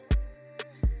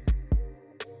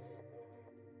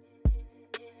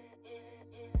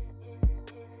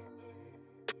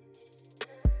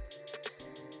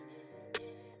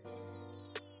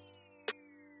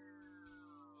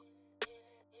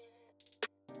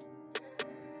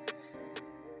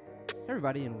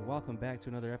Everybody, and welcome back to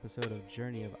another episode of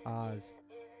Journey of Oz.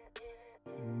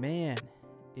 Man,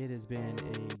 it has been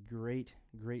a great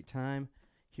time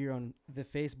here on the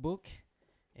Facebook,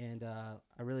 and I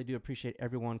really do appreciate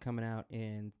everyone coming out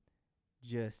and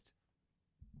just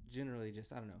generally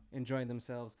I don't know, enjoying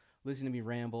themselves, listening to me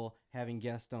ramble, having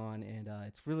guests on, and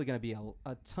it's really going to be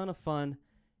a ton of fun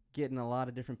getting a lot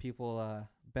of different people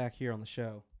back here on the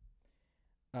show.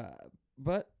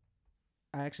 But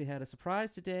I actually had a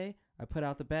surprise today. I put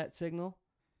out the bat signal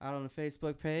out on the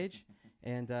Facebook page,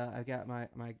 and I've got my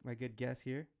good guest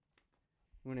here.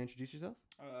 You want to introduce yourself?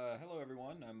 Hello,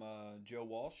 everyone. I'm Joe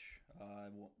Walsh. I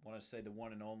want to say the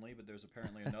one and only, but there's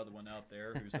apparently another one out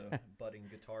there who's a budding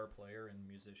guitar player and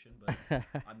musician, but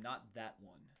I'm not that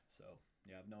one. So,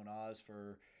 yeah, I've known Oz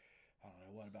for, I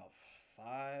don't know, about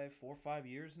 4 or 5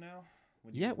 years now?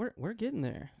 Yeah, we're getting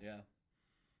there. Yeah.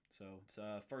 So it's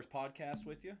first podcast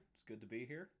with you. It's good to be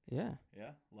here. Yeah.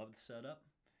 Yeah, love the setup.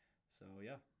 So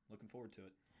yeah, looking forward to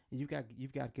it.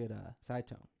 You've got good side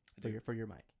tone for your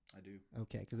mic. I do.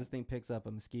 Okay, because this thing picks up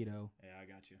a mosquito. Yeah, I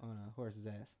got you. On a horse's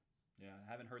ass. Yeah,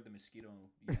 I haven't heard the mosquito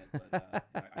yet, but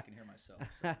I can hear myself.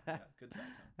 So yeah, good side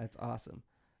tone. That's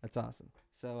awesome.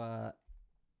 So,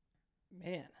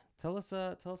 man, tell us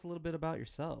a little bit about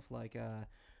yourself. Like,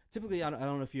 typically, I don't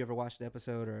know if you ever watched an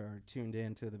episode or tuned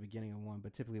in to the beginning of one,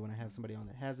 but typically when I have somebody on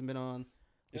that hasn't been on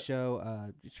the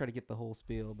show, just try to get the whole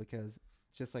spiel because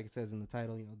just like it says in the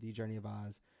title, The Journey of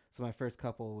Oz. So my first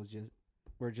couple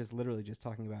we're just literally just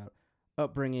talking about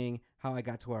upbringing, how I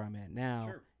got to where I'm at now,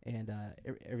 sure. And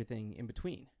everything in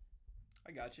between.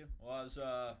 I got you. Well, I was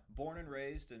born and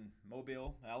raised in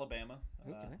Mobile, Alabama.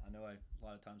 Okay. I know a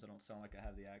lot of times I don't sound like I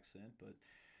have the accent, but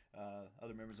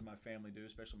other members of my family do,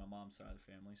 especially my mom's side of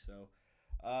the family. So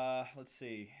let's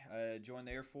see. I joined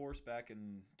the Air Force back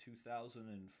in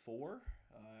 2004.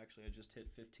 Actually, I just hit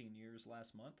 15 years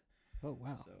last month. Oh,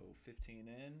 wow. So 15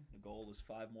 in. The goal is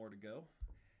 5 more to go.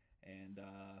 And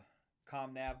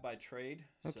comm nav by trade.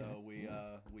 Okay. So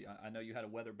I know you had a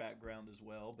weather background as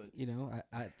well, but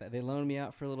they loaned me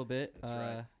out for a little bit. That's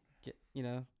right.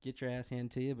 Get your ass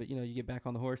handed to you, but you get back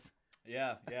on the horse.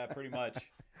 Yeah, pretty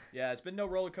much. Yeah, it's been no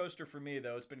roller coaster for me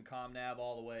though. It's been comm nav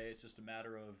all the way. It's just a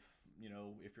matter of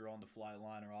if you're on the flight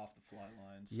line or off the flight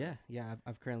line. So. Yeah.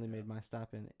 I've currently made my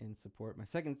stop in support. My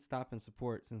second stop in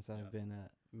support since I've been a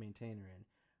maintainer, and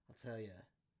I'll tell you,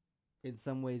 in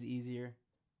some ways easier.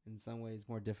 In some ways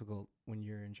more difficult when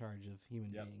you're in charge of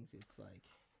human beings. It's like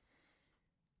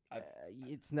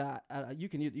it's not. You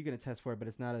can attest for it, but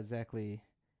it's not exactly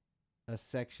a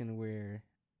section where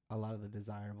a lot of the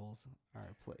desirables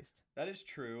are placed. That is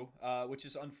true, which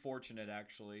is unfortunate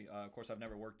actually. Of course, I've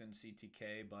never worked in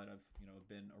CTK, but I've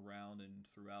been around and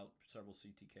throughout several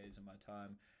CTKs in my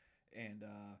time. And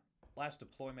last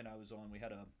deployment I was on, we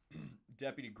had a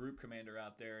deputy group commander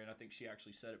out there, and I think she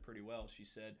actually said it pretty well. She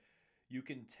said, you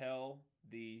can tell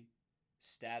the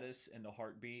status and the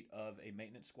heartbeat of a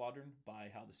maintenance squadron by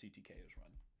how the CTK is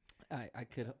run. I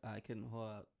couldn't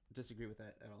disagree with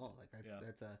that at all. Like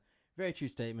that's a very true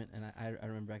statement, and I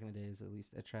remember back in the days, at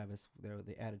least at Travis,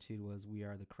 the attitude was we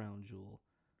are the crown jewel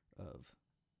of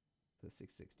the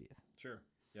 660th. Sure.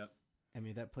 Yep. I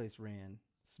mean that place ran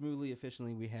smoothly,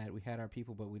 efficiently. We had our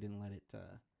people, but we didn't let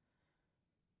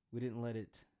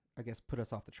it. I guess put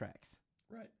us off the tracks.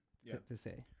 Right. To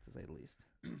say the least.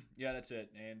 Yeah, that's it.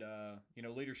 And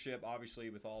leadership, obviously,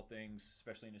 with all things,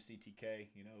 especially in a CTK,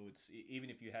 it's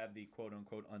even if you have the quote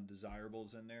unquote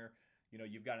undesirables in there,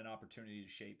 you've got an opportunity to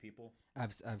shape people.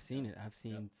 I've seen it. I've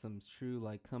seen some true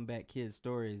like comeback kid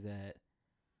stories that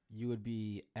you would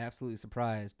be absolutely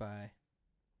surprised by.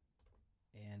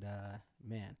 And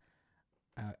man,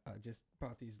 I just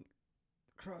bought these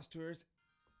cross tours,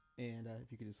 and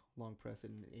if you could just long press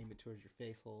it and aim it towards your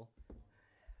face hole.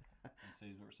 Let's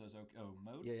see where it says, okay,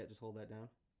 mode? Yeah, just hold that down.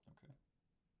 Okay.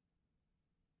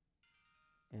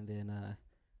 And then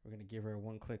we're going to give her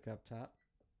one click up top.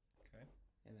 Okay.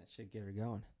 And that should get her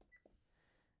going.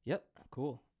 Yep,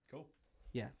 cool. Cool.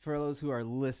 Yeah, for those who are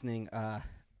listening,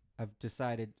 I've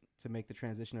decided to make the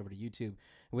transition over to YouTube.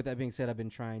 And with that being said, I've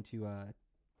been trying to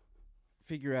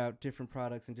figure out different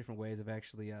products and different ways of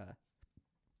actually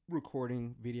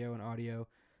recording video and audio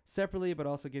separately, but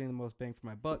also getting the most bang for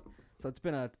my buck. So it's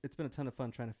been a ton of fun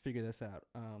trying to figure this out.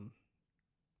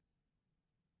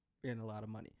 And a lot of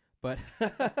money, but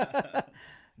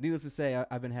needless to say,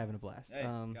 I've been having a blast. Hey,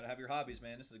 gotta have your hobbies,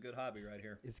 man. This is a good hobby right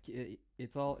here.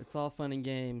 It's all fun and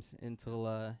games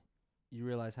until you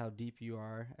realize how deep you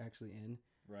are actually in.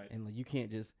 Right. And like you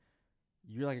can't just.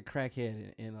 You're like a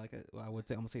crackhead in like I would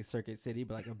say almost say Circuit City,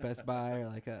 but like a Best Buy or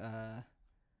like a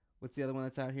what's the other one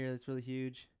that's out here that's really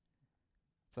huge?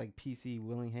 It's like PC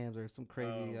Willingham's or some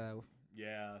crazy.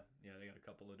 Yeah, they got a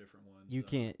couple of different ones. You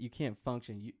can't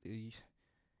function. You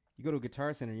go to a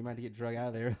Guitar Center, you might get drug out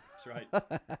of there. That's right,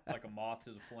 like a moth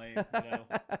to the flame.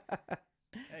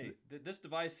 Hey, this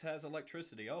device has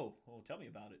electricity. Oh, well, tell me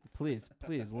about it. Please,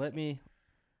 let me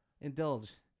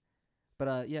indulge.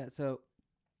 But yeah, so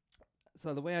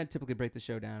the way I typically break the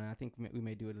show down, and I think we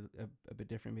may do it a bit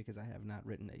different because I have not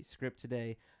written a script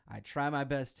today. I try my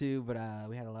best to, but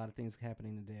we had a lot of things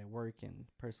happening today at work and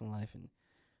personal life, and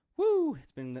woo,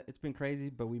 it's been crazy,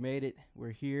 but we made it.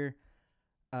 We're here.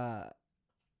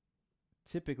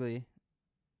 Typically,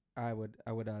 I would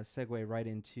segue right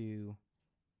into,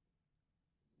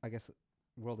 I guess,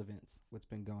 world events. What's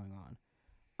been going on?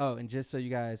 Oh, and just so you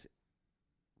guys,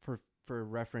 for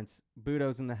reference,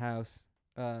 Budo's in the house.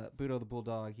 Budo the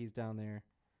bulldog, he's down there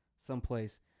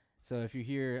someplace. So if you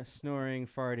hear snoring,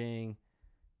 farting,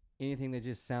 anything that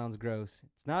just sounds gross,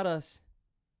 it's not us.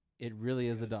 It really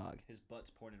is the dog. His butt's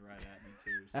pointed right at me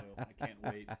too, so I can't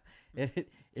wait.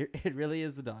 It really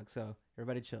is the dog. So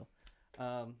everybody chill.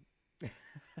 I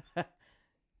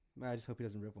just hope he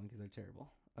doesn't rip one because they're terrible.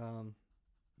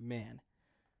 Man.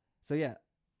 So yeah.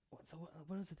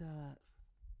 What is it?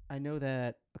 I know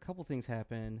that a couple things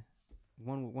happened.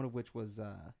 One of which was,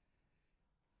 I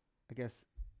guess,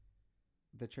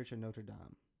 the Church of Notre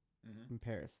Dame in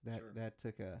Paris. That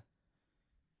took a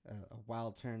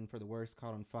wild turn for the worse.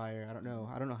 Caught on fire. I don't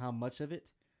know how much of it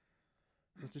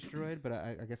was destroyed, but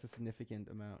I guess a significant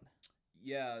amount.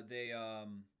 Yeah, they.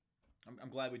 I'm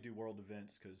glad we do world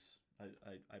events because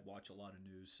I watch a lot of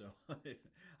news, so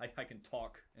I can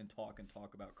talk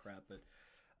about crap. But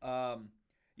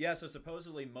yeah, so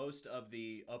supposedly most of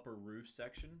the upper roof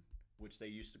section, which they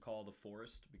used to call the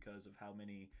forest because of how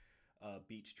many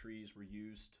beech trees were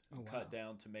used and cut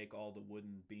down to make all the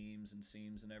wooden beams and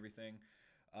seams and everything.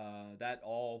 That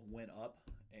all went up,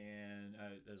 and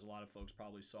as a lot of folks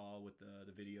probably saw with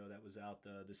the video that was out,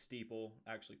 the steeple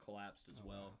actually collapsed as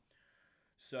well. Wow.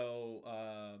 So,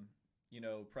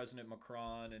 President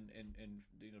Macron and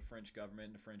the French government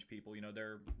and the French people,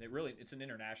 it's an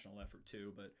international effort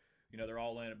too, but, they're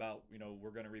all in about, we're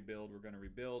going to rebuild.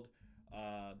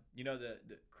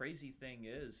 The crazy thing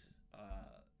is,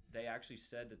 they actually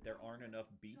said that there aren't enough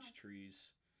beech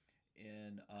trees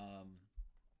in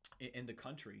the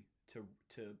country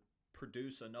to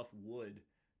produce enough wood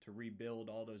to rebuild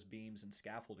all those beams and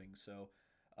scaffolding. So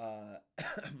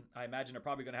I imagine they're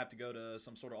probably going to have to go to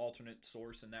some sort of alternate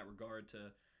source in that regard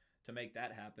to make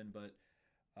that happen. But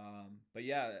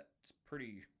yeah, it's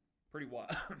pretty wild.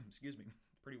 Excuse me,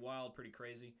 pretty wild, pretty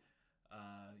crazy.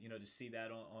 To see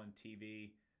that on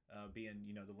TV, being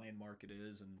the landmark it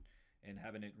is, and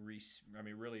having it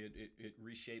really it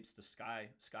reshapes the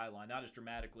skyline, not as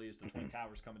dramatically as the Twin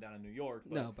Towers coming down in New York.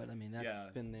 But that's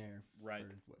been there for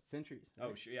centuries. Right?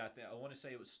 Oh, sure, yeah. I want to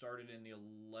say it was started in the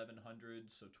 1100s,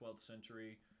 so 12th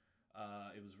century.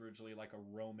 It was originally like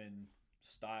a Roman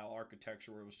style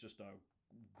architecture where it was just a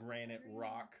granite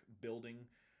rock building,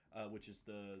 which is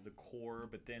the core.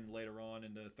 But then later on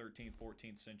in the 13th,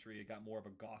 14th century, it got more of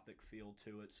a Gothic feel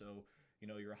to it. So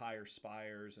your higher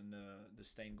spires and the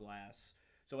stained glass.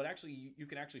 So it actually you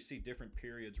can actually see different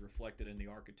periods reflected in the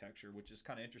architecture, which is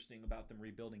kind of interesting about them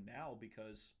rebuilding now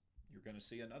because you're going to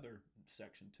see another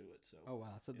section to it. So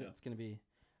so that's going to be.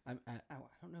 I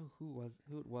don't know who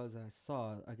it was I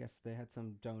saw. I guess they had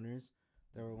some donors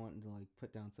that were wanting to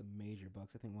put down some major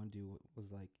bucks. I think one dude was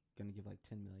going to give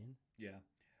 10 million. Yeah.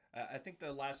 I think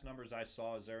the last numbers I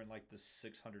saw is they're in the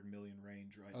 600 million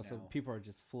range right now. Oh, so people are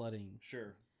just flooding.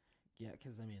 Sure. Yeah,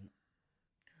 because I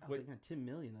was thinking 10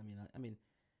 million.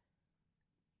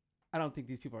 I don't think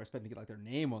these people are expecting to get their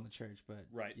name on the church, but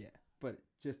right. Yeah, but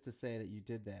just to say that you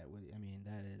did that,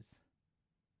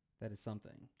 that is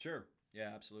something. Sure.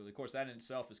 Yeah, absolutely. Of course, that in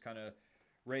itself has kind of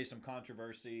raised some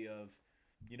controversy of,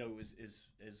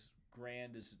 as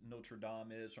grand as Notre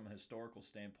Dame is from a historical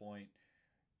standpoint.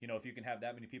 If you can have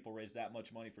that many people raise that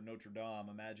much money for Notre Dame,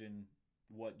 imagine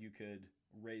what you could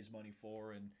raise money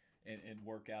for and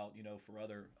work out, for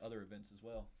other events as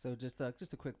well. So just a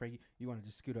quick break. You want to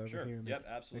just scoot over here? And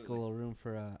absolutely. Make a little room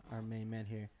for our main man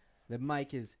here. The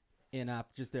mic is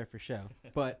just there for show.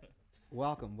 But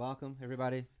welcome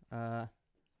everybody.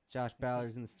 Josh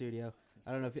Ballard's in the studio.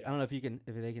 I don't know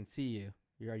if they can see you.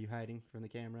 Are you hiding from the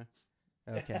camera?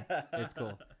 Okay, it's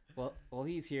cool. Well,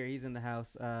 he's here. He's in the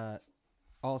house.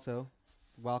 Also,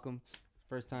 welcome,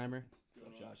 first timer. What's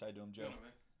up, Josh? How you doing, Joe?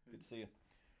 Good to see you.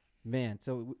 Man,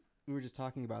 so we were just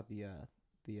talking about the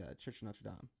Church of Notre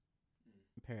Dame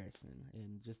in Paris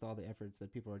and just all the efforts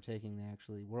that people are taking to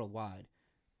actually worldwide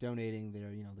donating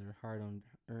their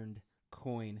hard-earned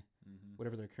coin,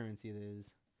 whatever their currency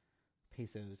is,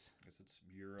 pesos, I guess it's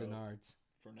euro dinars.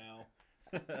 for now.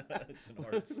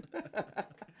 Dinars.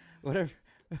 Whatever.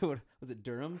 What was it?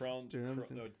 Dirhams.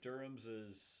 No, dirhams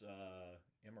is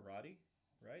Emirati,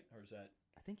 right? Or is that?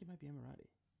 I think it might be Emirati.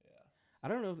 Yeah. I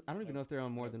don't know. I don't even know if they're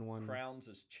on more than one. Crowns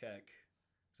is Czech,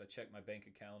 because I checked my bank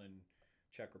account in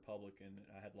Czech Republic and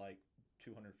I had like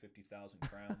 250,000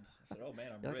 crowns. I said, "Oh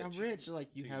man, I'm You're rich." like, I'm rich. Like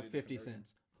you Until have do the 50 conversion.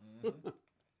 cents. Mhm.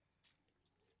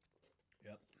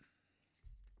 Yep.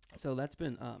 So that's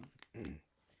been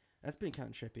that's been kind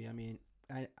of trippy. I mean,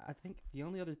 I think the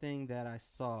only other thing that I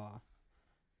saw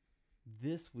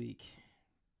this week,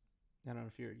 I don't know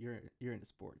if you're into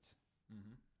sports.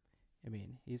 Mhm. I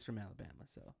mean, he's from Alabama,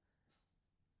 so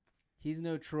he's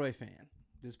no Troy fan.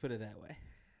 Just put it that way.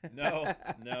 No.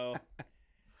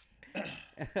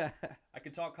 I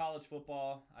can talk college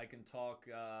football. I can talk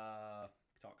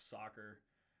soccer,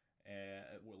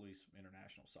 well, at least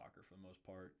international soccer for the most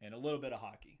part, and a little bit of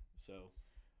hockey. So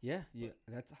Yeah,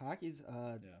 that's hockey's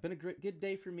been a good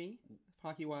day for me,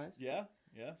 hockey wise. yeah.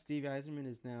 Steve Eiserman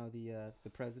is now the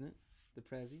president, the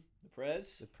Prezi, The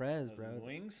Prez, bro. the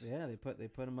Wings. Yeah, they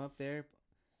put him up there.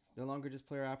 No longer just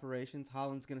player operations.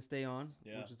 Holland's gonna stay on,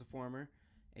 Yeah. which is the former,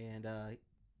 and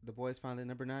the boys finally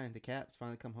number 9, the Caps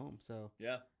finally come home. So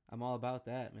Yeah. I'm all about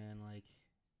that, man. Like,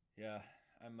 Yeah,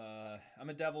 I'm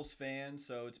a Devils fan,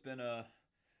 so it's been a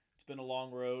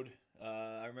long road.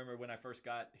 I remember when I first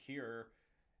got here,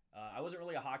 I wasn't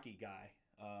really a hockey guy.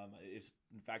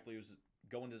 In fact, it was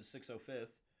going to the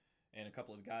 605th, and a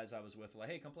couple of the guys I was with were like,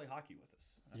 "Hey, come play hockey with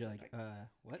us." And I you're was like,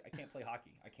 what? I can't play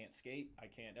hockey. I can't skate. I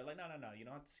can't. They're like, no, you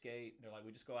don't have to skate. They're like,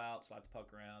 we just go out, slap the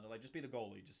puck around. They're like, just be the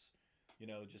goalie. Just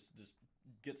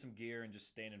get some gear and just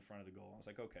stand in front of the goal. I was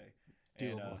like, okay.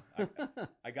 Doable. And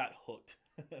I got hooked.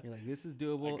 You're like, this is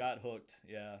doable. I got hooked.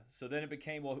 Yeah. So then it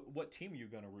became, well, what team are you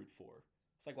going to root for?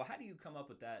 It's like, well, how do you come up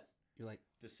with that You're like,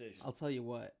 decision? I'll tell you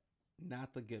what,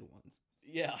 not the good ones.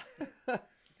 Yeah.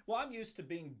 Well, I'm used to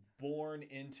being born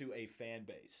into a fan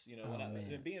base. You know,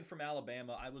 being from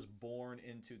Alabama, I was born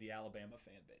into the Alabama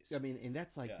fan base. I mean, and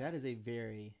that's like, that is a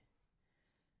very,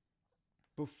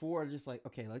 before just like,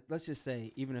 okay, like, let's just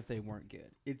say, even if they weren't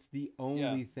good, it's the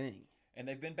only thing. And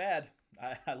they've been bad.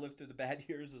 I lived through the bad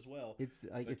years as well. It's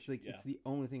the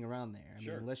only thing around there. I mean,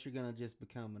 unless you're gonna just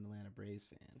become an Atlanta Braves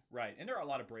fan, right? And there are a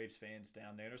lot of Braves fans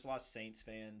down there. There's a lot of Saints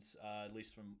fans, at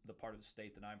least from the part of the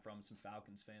state that I'm from. Some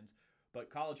Falcons fans, but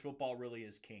college football really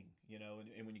is king, you know.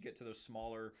 And when you get to those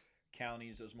smaller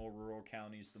counties, those more rural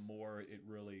counties, the more it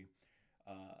really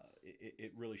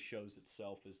shows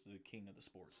itself as the king of the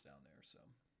sports down there.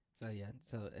 So yeah.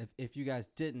 So if you guys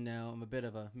didn't know, I'm a bit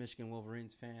of a Michigan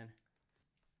Wolverines fan.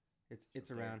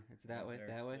 It's around. It's that way.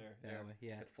 That way.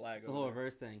 Yeah. It's flag. It's the whole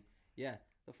reverse thing. Yeah.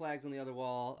 The flag's on the other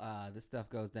wall. This stuff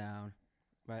goes down.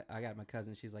 Right. I got my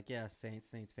cousin. She's like, yeah,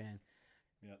 Saints fan.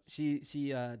 Yeah.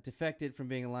 She defected from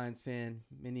being a Lions fan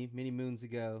many moons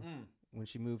ago when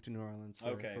she moved to New Orleans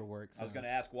for work. So. I was going to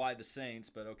ask why the Saints,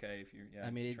 but okay, if you're I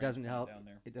mean, it doesn't help. Down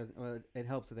there. It doesn't. Well, it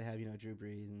helps that they have Drew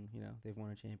Brees and they've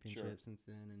won a championship since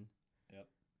then and. Yep.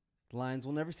 The Lions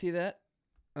will never see that.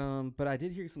 But I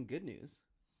did hear some good news.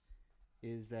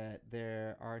 Is that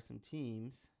there are some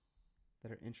teams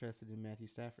that are interested in Matthew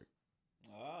Stafford.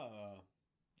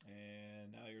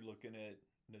 And now you're looking at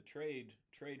the trade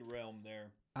realm there.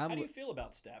 How do you feel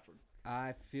about Stafford?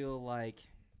 I feel like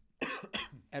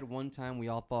at one time we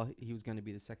all thought he was going to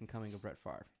be the second coming of Brett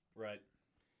Favre. Right.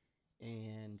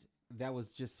 And that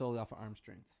was just solely off of arm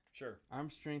strength. Sure. Arm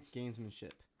strength,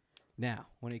 gamesmanship. Now,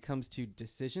 when it comes to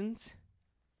decisions.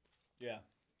 Yeah.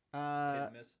 Hit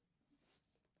and miss.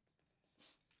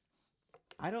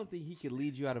 I don't think he could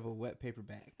lead you out of a wet paper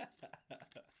bag.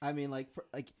 I mean,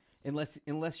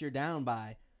 unless you're down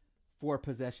by 4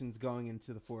 possessions going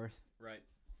into the 4th. Right.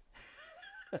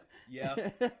 Yeah.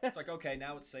 It's like, okay,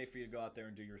 now it's safe for you to go out there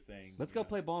and do your thing. Let's go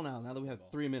play ball now that we have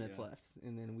 3 minutes left,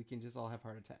 and then we can just all have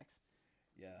heart attacks.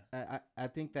 Yeah. I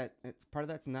think that part of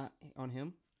that's not on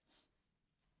him.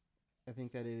 I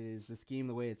think that it is the scheme,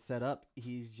 the way it's set up.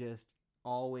 He's just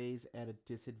always at a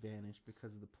disadvantage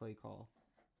because of the play call.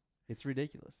 It's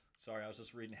ridiculous. Sorry, I was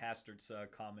just reading Hastard's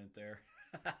comment there.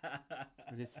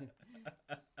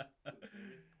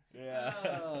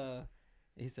 Yeah.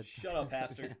 He said, "Shut up,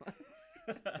 Hastard."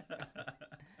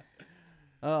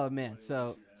 Oh man,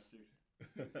 so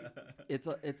it's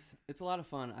a lot of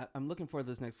fun. I'm looking forward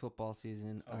to this next football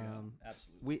season. Oh, yeah,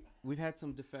 absolutely. We've had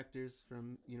some defectors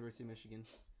from University of Michigan.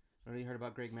 I don't know if you heard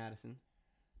about Greg Madison,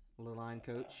 the line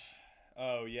coach.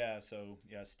 Oh, yeah. So,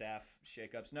 yeah, staff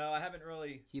shakeups. No, I haven't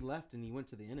really. He left and he went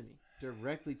to the enemy.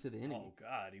 Directly to the enemy. Oh,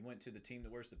 God. He went to the team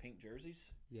that wears the pink jerseys?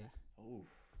 Yeah. Oh,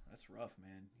 That's rough,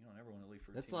 man. You don't ever want to leave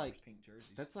for a That's team like that wears pink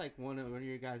jerseys. That's like one of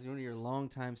your guys, one of your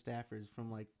longtime staffers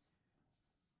from like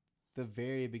the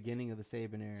very beginning of the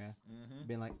Saban era,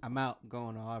 being like, "I'm out, I'm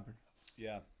going to Auburn."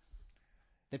 Yeah.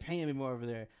 They paying me more over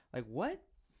there. Like what?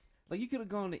 Like you could have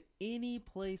gone to any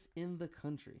place in the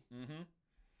country,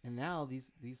 and now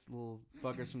these little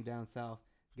buggers from down south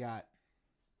got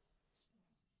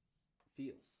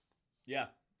Fields. Yeah.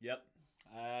 Yep.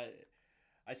 I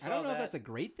saw I don't know that. if that's a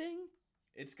great thing.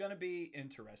 It's gonna be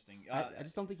interesting. I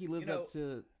just don't think he lives up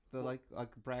to the like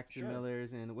Braxton sure.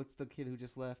 Millers and what's the kid who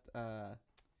just left?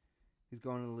 He's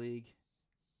going to the league.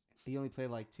 He only played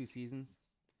like 2 seasons.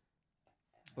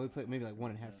 Well, he played maybe like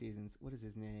 1.5 seasons. What is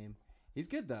his name? He's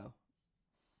good though.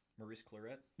 Maurice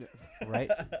Claret. Right.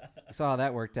 We saw how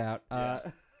that worked out. Yeah.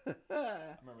 I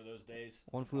remember those days.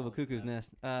 One flew of a cuckoo's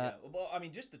nest. Yeah. Well, I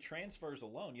mean, just the transfers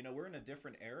alone. We're in a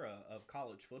different era of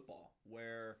college football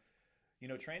where,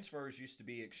 transfers used to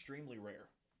be extremely rare.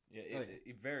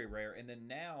 Very rare. And then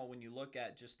now when you look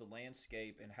at just the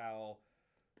landscape and how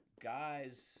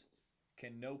guys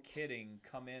can, no kidding,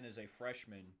 come in as a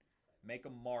freshman, make a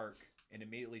mark, and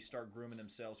immediately start grooming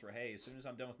themselves for, hey, as soon as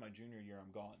I'm done with my junior year,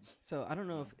 I'm gone. So I don't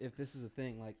know if this is a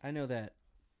thing. Like I know that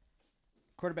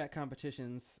quarterback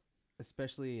competitions,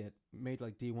 especially at major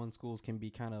like D1 schools, can be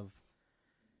kind of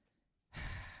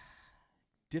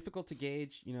difficult to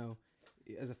gauge.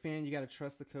 As a fan, you got to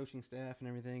trust the coaching staff and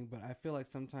everything. But I feel like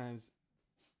sometimes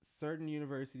certain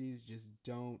universities just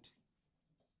don't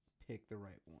pick the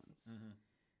right ones.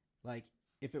 Like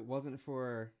if it wasn't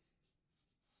for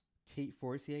Tate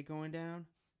Forcier going down,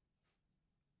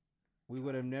 we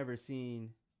would have never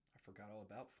seen. I forgot all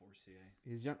about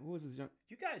Forcier. What was his young?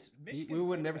 You guys, Michigan. We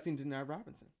would have never seen Denard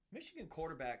Robinson. Michigan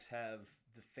quarterbacks have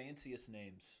the fanciest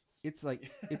names. It's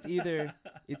like it's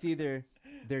either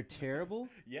they're terrible,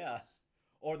 yeah,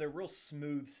 or they're real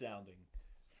smooth sounding.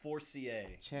 Forcier,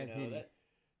 Chad Henne.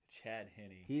 Chad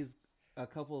Henne. He's a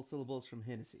couple of syllables from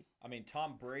Hennessy. I mean,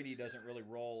 Tom Brady doesn't really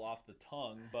roll off the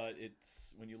tongue, but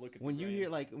it's when you look at when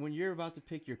you're about to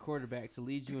pick your quarterback to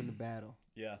lead you into battle.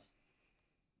 Yeah.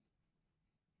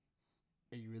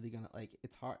 Are you really gonna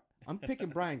it's hard? I'm picking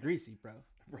Brian Greasy, bro.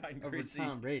 Brian Greasy over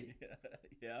Tom Brady.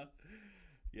 Yeah.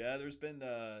 There's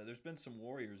been some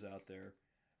warriors out there,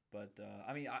 but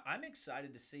I mean, I'm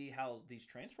excited to see how these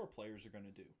transfer players are going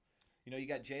to do. You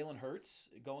got Jalen Hurts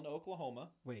going to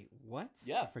Oklahoma. Wait, what?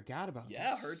 Yeah, I forgot about that.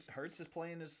 Yeah, Hurts is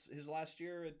playing his last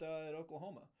year at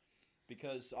Oklahoma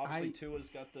because obviously Tua's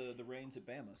got the reins at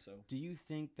Bama. So, do you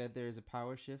think that there's a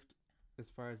power shift as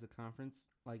far as the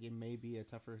conference? Like it may be a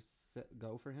tougher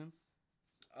go for him,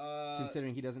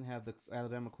 considering he doesn't have the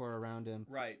Alabama core around him,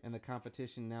 right? And the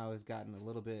competition now has gotten a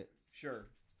little bit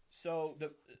So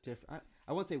different.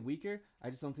 I won't say weaker.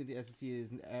 I just don't think the SEC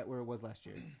is at where it was last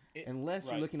year. Unless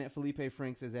you're looking at Felipe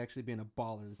Franks as actually being a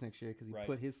baller this next year because he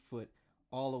put his foot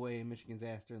all the way in Michigan's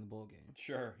ass during the bowl game.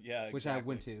 Sure, yeah, exactly. Which I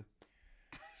went to.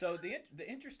 So the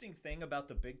interesting thing about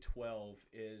the Big 12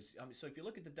 is, so if you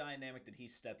look at the dynamic that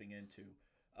he's stepping into,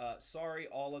 sorry,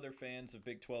 all other fans of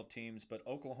Big 12 teams, but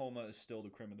Oklahoma is still the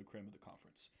creme of the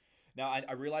conference. Now,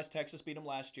 I realize Texas beat them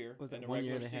last year. Was that in the one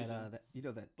year they season, had that?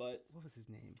 But what was his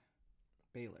name?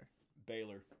 Baylor. They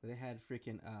had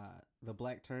freaking the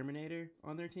Black Terminator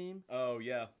on their team. Oh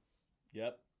yeah,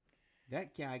 yep.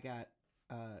 That guy got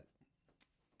I'll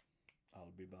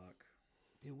be back.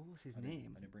 Dude, what was his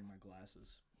name? I didn't bring my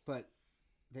glasses. But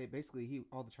they basically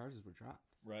all the charges were dropped.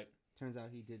 Right. Turns out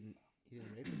he didn't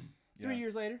rape him. 3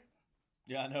 years later.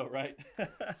 Yeah, I know, right?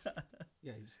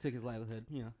 Yeah, he just took his livelihood.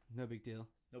 No big deal.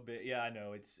 No bit. Yeah, I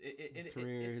know. His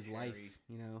career, it's his life.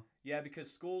 Yeah, because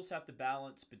schools have to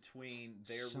balance between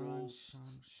their rules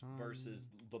versus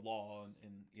the law,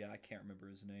 and yeah, I can't remember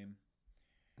his name.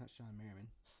 Not Sean Merriman.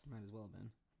 Might as well have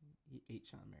been. He ate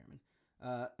Sean Merriman.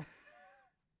 I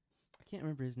can't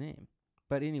remember his name,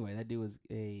 but anyway, that dude was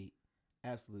a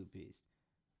absolute beast.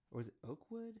 Or was it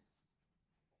Oakwood?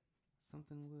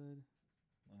 Something Wood.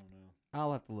 I don't know.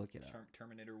 I'll have to look it up.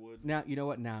 Terminator Wood. Now you know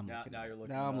what? Now I'm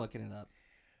looking it up.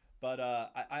 But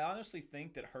I honestly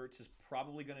think that Hurts is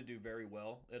probably going to do very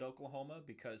well at Oklahoma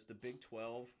because the Big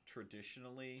 12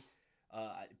 traditionally,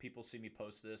 people see me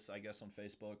post this, I guess, on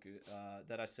Facebook,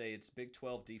 that I say it's Big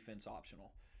 12 defense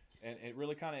optional. And it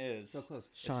really kind of is. So close.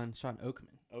 Sean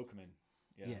Oakman.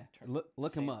 Yeah.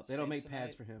 Look him up. They don't make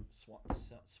pads for him.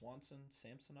 Swanson?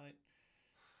 Samsonite?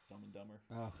 Dumb and Dumber.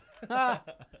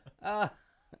 Oh.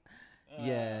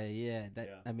 Yeah.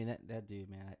 I mean, that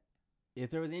dude, man. If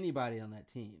there was anybody on that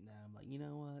team, then I'm like, you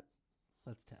know what?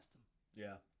 Let's test him.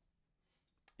 Yeah.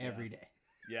 Every day.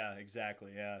 Yeah,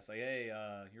 exactly. Yeah, it's like, hey,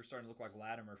 you're starting to look like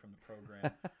Latimer from the program.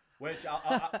 Which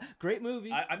Great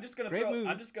movie. I'm just gonna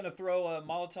throw a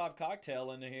Molotov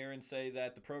cocktail into here and say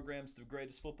that the program's the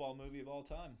greatest football movie of all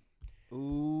time.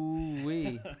 Ooh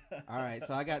wee. All right,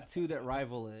 so I got two that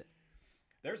rival it.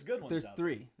 There's good ones. There's out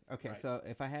three. There. Okay, Right. so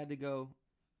if I had to go,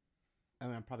 I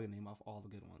mean, I'm probably gonna name off all the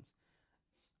good ones.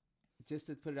 Just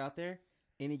to put it out there,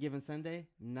 Any Given Sunday,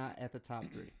 not at the top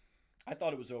three. I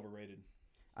thought it was overrated.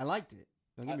 I liked it.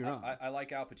 Don't get me wrong. I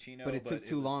like Al Pacino, but it took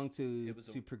too long to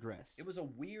progress. It was a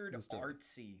weird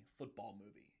artsy football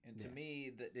movie, and to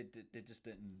me, that it just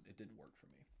didn't work for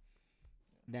me.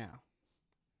 Now,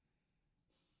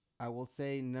 I will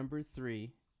say number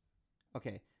 3.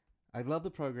 Okay, I love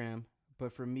the program,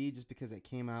 but for me, just because it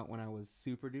came out when I was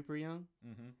super duper young,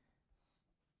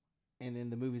 and then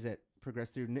the movies that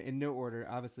progressed through in no order,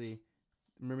 obviously,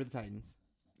 Remember the Titans.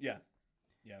 Yeah.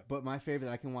 But my favorite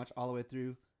that I can watch all the way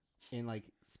through and like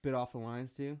spit off the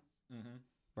lines to,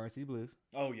 Varsity Blues.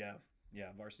 Oh yeah,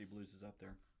 Varsity Blues is up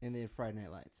there. And then Friday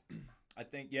Night Lights. I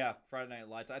think Friday Night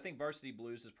Lights. I think Varsity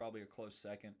Blues is probably a close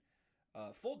second.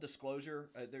 Full disclosure,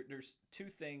 there's two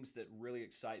things that really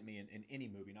excite me in any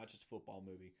movie, not just a football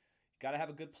movie. You got to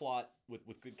have a good plot with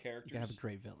good characters. You got to have a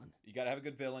great villain. You got to have a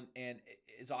good villain, and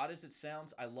as odd as it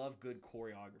sounds, I love good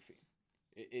choreography.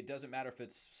 It doesn't matter if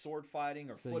it's sword fighting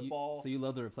or football. So you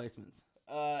love The Replacements.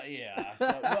 Yeah.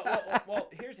 So, well,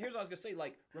 here's what I was gonna say.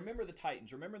 Like, Remember the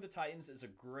Titans. Remember the Titans is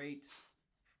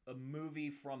a movie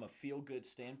from a feel-good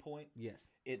standpoint. Yes.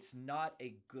 It's not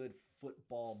a good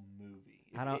football movie.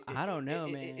 I don't know,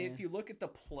 man. If you look at the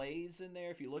plays in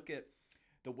there, if you look at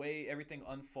the way everything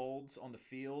unfolds on the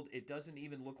field, it doesn't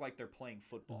even look like they're playing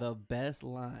football. The best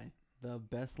line,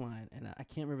 and I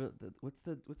can't remember what's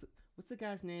the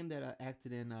guy's name that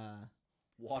acted in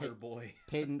Waterboy.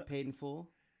 Peyton Full.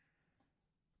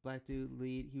 Black dude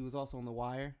lead. He was also on The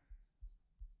Wire.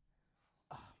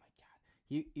 Oh my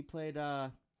god. He played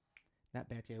not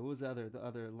Battier. What was the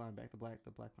other linebacker, the black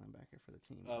linebacker for the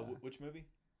team? Which movie?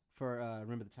 For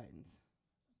Remember the Titans.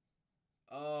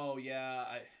 Oh yeah,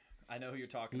 I know who you're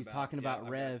talking He's about. talking about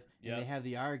Rev, and they have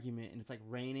the argument, and it's like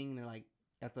raining, and they're like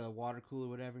at the water cooler or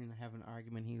whatever, and they have an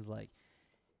argument. He's like,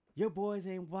 your boys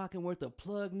ain't walking worth a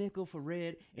plug nickel for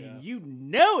Red, and you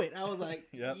know it. I was like,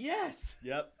 yes.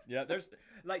 Yep. There's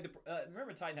like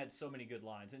Remember Titan had so many good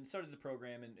lines, and so did the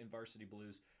program in Varsity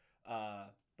Blues.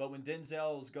 But when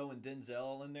Denzel's going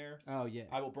Denzel in there, oh yeah,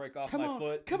 I will break off my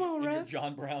foot. Come on, Rev. Your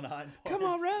John Brown hind parts. Come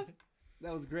on, Rev.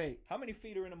 That was great. How many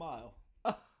feet are in a mile?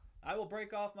 I will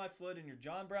break off my foot in your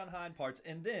John Brown hind parts,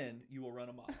 and then you will run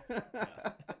a mile.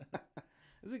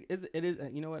 It is.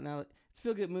 You know what? Now it's a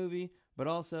feel good movie, but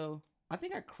also I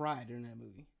think I cried during that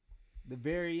movie. The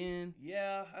very end.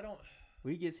 Yeah, I don't.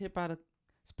 When he gets hit by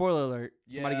spoiler alert.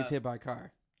 Somebody gets hit by a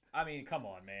car. I mean, come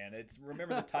on, man. It's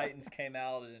Remember the Titans came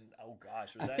out, and oh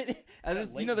gosh, was that?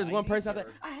 There's one person out there.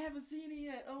 I haven't seen it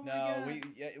yet. Oh my god.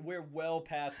 No, we're well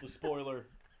past the spoiler.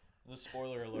 The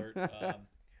spoiler alert.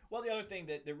 Well, the other thing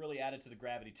that really added to the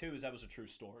gravity too is that was a true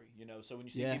story. You know, so when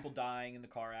you see people dying in the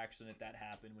car accident, that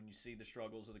happened. When you see the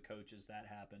struggles of the coaches, that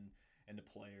happened, and the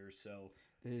players. So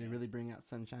did it really bring out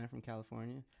sunshine from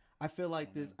California? I feel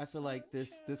like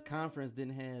this conference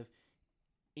didn't have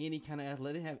any kind of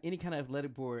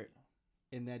athletic board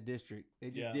in that district. They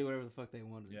just did whatever the fuck they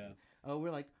wanted to do. Oh,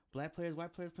 we're like black players,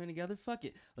 white players playing together. Fuck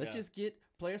it. Let's just get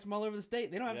players from all over the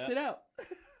state. They don't have to sit out.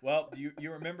 Well,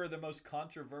 you remember the most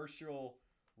controversial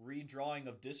redrawing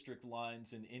of district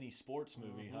lines in any sports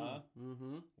movie, huh?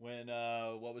 Mm-hmm. When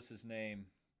what was his name?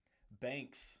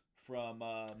 Banks from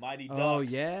Mighty Ducks. Oh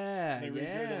yeah, they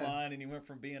redrew the line, and he went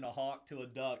from being a hawk to a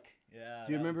duck. Yeah.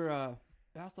 Do you remember?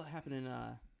 That also happened in.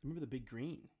 Remember The Big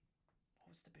Green? What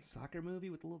was the big soccer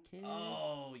movie with the little kids?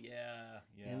 Oh yeah.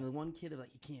 And the one kid, like,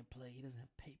 he can't play. He doesn't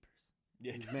have papers.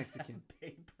 Yeah, he's Mexican.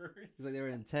 Papers. It's like they were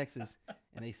in Texas,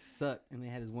 and they sucked, and they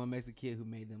had this one Mexican kid who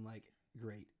made them like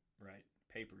great. Right.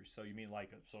 Papers. So you mean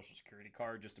like a social security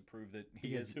card just to prove that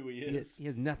he is who he is? He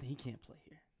has nothing. He can't play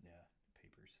here. Yeah,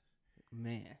 papers.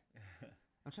 Man,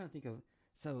 I'm trying to think of.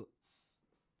 So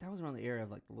that was around the era of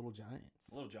like the Little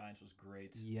Giants. Little Giants was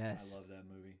great. Yes, I love that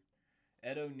movie.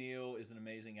 Ed O'Neill is an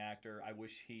amazing actor. I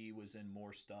wish he was in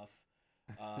more stuff.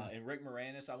 And Rick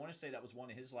Moranis, I want to say that was one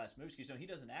of his last movies because he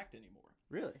doesn't act anymore.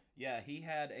 Really? Yeah, he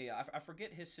had I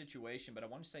forget his situation, but I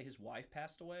want to say his wife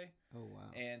passed away. Oh,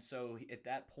 wow. And so at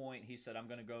that point, he said, I'm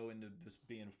going to go into just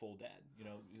being a full dad. You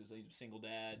know, he was a single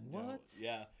dad. What? You know,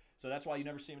 yeah. So that's why you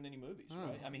never see him in any movies,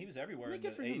 right? I mean, he was everywhere in the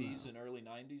 80s and early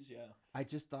 90s, yeah. I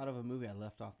just thought of a movie I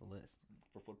left off the list.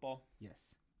 For football?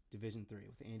 Yes. Division III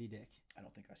with Andy Dick. I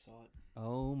don't think I saw it.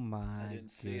 Oh, my I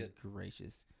didn't see it.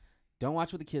 Gracious. Don't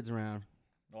watch with the kids around.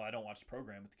 Well, I don't watch the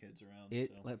program with the kids around.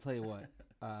 Let's tell you what.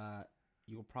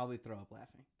 you'll probably throw up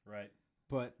laughing. Right.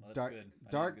 But Well, that's good.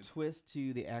 dark Good. twist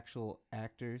to the actual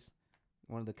actors.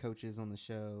 One of the coaches on the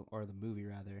show, or the movie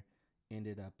rather,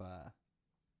 ended up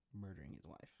murdering his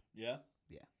wife. Yeah.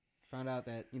 Yeah. Found out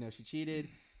that, she cheated,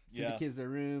 sent the kids to their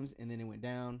rooms, and then it went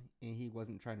down, and he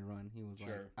wasn't trying to run. He was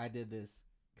like, I did this.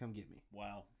 Come get me.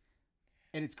 Wow.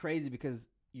 And it's crazy because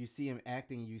you see him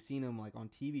acting, you've seen him like on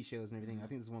TV shows and everything. I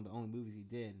think this is one of the only movies he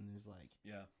did, and it's like,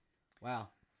 wow,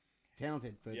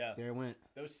 talented, but there it went.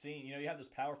 Those scenes, you have those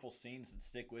powerful scenes that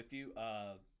stick with you.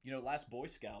 Last Boy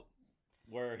Scout,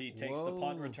 where he takes the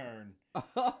punt return,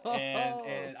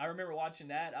 and I remember watching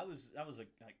that. I was a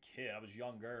kid, I was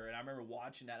younger, and I remember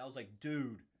watching that. I was like,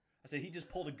 dude, I said he just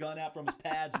pulled a gun out from his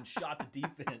pads and shot the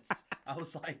defense. I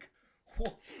was like,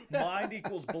 mind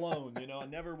equals blown. I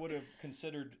never would have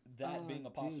considered that being a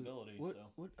possibility. Dude,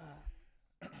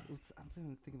 I'm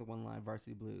trying to think of the one line,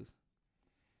 Varsity Blues.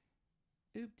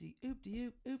 Oopty, oopty,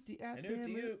 oop, oopty, out and there.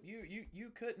 Oopty oop, you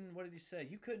couldn't. What did he say?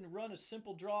 You couldn't run a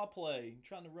simple draw play.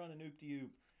 Trying to run an oopty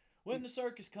oop. When the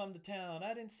circus come to town,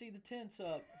 I didn't see the tents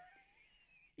up.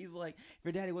 He's like, if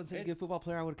your daddy wasn't such a good football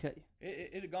player, I would have cut you.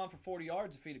 It'd have gone for 40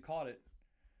 yards if he'd have caught it.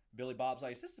 Billy Bob's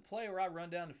like, is this the play where I run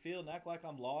down the field and act like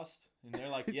I'm lost? And they're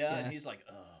like, yeah. And he's like,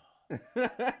 ugh.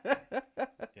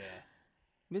 Yeah.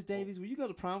 Miss Davies, will you go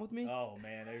to prom with me? Oh,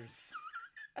 man, there's...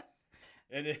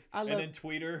 And then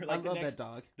Tweeter, like that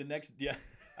dog. The next,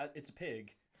 it's a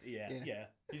pig. Yeah.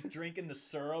 He's drinking the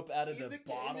syrup out of the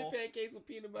bottle. In the pancakes with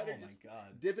peanut butter. Oh my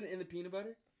god! Dipping it in the peanut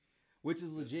butter, which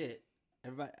is legit.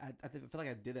 Everybody, I feel like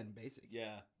I did that in basic.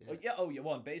 Yeah. Oh yeah.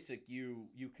 Well, in basic, you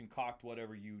concoct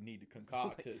whatever you need to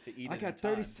concoct to eat. I got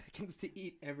 30 seconds to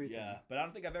eat everything. Yeah, but I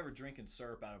don't think I've ever drinking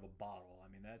syrup out of a bottle. I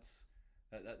mean, that's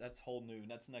whole new.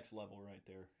 That's next level right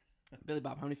there. Billy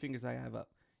Bob, how many fingers I have up?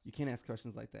 You can't ask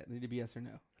questions like that. They need to be yes or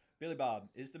no. Billy Bob,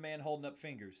 is the man holding up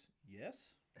fingers?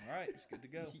 Yes. All right, it's good to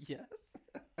go. Yes.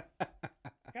 I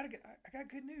got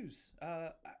good news.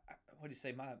 What do you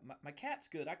say? My cat's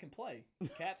good. I can play. The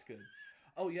cat's good.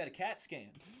 Oh, you had a CAT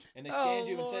scan, and they scanned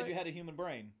you and said you had a human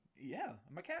brain. Yeah,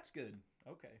 my cat's good.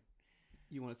 Okay.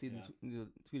 You want to see the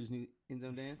Tweeter's new end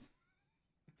zone dance?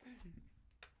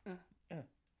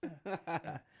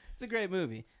 It's a great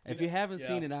movie. If you haven't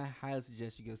seen it, I highly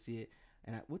suggest you go see it.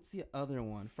 And what's the other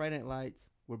one? Friday Night Lights,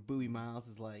 where Bowie Miles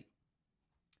is like,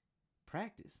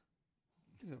 practice.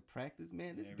 You know, practice,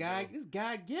 man. This guy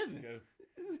given.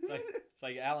 It's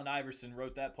like Allen Iverson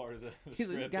wrote that part of the He's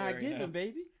script. This guy given,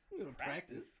 baby. You gonna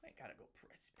practice. I gotta go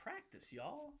practice,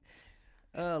 y'all.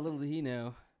 Little did he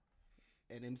know,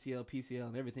 and MCL, PCL,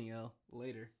 and everything else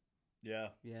later. Yeah.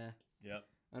 Yep.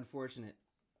 Unfortunate.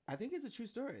 I think it's a true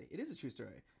story. It is a true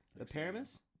story. The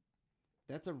Paramus,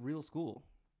 that's a real school.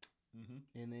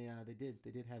 Mm-hmm. And they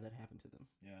did have that happen to them.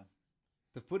 Yeah.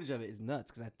 The footage of it is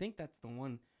nuts because I think that's the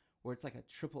one where it's like a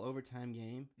triple overtime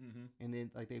game, and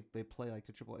then like they play like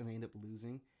to triple and they end up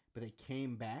losing, but they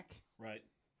came back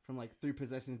from like 3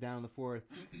 possessions down in the fourth,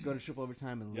 go to triple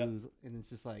overtime and lose, and it's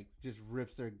just like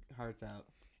rips their hearts out.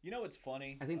 You know what's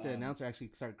funny? I think the announcer actually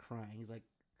started crying. He's like,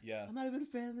 "Yeah, I'm not even a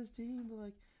fan of this team, but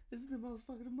like this is the most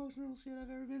fucking emotional shit I've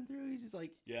ever been through." He's just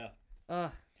like,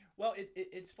 Well,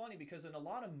 it's funny because in a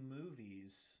lot of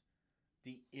movies,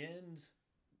 the end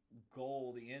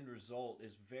goal, the end result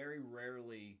is very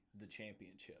rarely the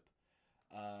championship.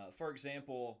 For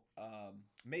example,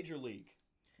 Major League,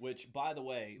 which, by the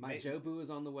way... Joe Boo is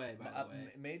on the way, by the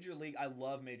way. Major League, I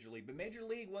love Major League. But Major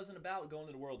League wasn't about going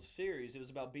to the World Series. It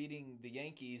was about beating the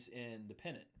Yankees in the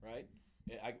pennant, right?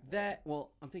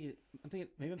 I'm thinking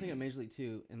of Major League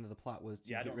 2, and the plot was to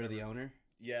get rid of the owner.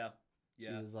 Yeah. She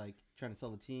was like trying to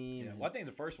sell the team. Yeah, well, I think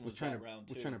the first one was trying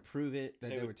to prove it that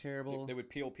they were terrible. They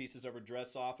would peel pieces of her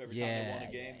dress off every time they won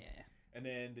a game. Yeah. And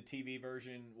then the TV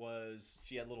version was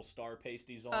she had little star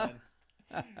pasties on.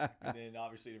 And then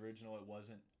obviously the original it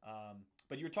wasn't.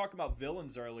 But you were talking about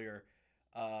villains earlier.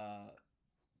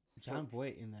 John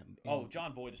Voight in that.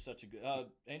 John Voight is such a good.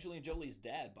 Angelina Jolie's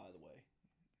dad, by the way.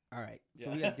 All right, so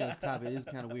we got to get this topic. It is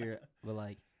kind of weird, but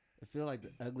like I feel like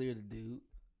the uglier the dude,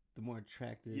 the more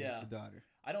attractive the daughter.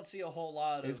 I don't see a whole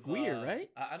lot of. It's weird, right?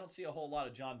 I don't see a whole lot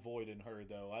of John Voight in her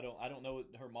though. I don't know what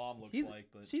her mom looks like,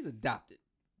 but she's adopted.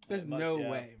 There's no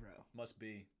way, bro. Must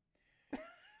be.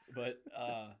 But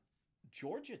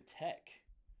Georgia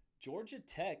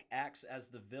Tech acts as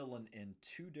the villain in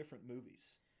 2 different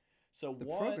movies. So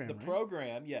the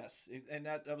program, yes, and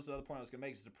that was the other point I was going to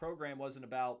make. Is the program wasn't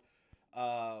about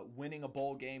winning a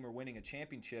bowl game or winning a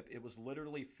championship. It was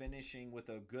literally finishing with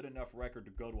a good enough record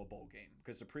to go to a bowl game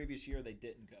because the previous year they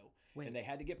didn't go. And they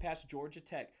had to get past Georgia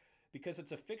Tech. because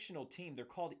it's a fictional team. They're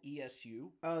called ESU.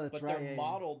 Oh, that's but right.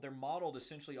 They're modeled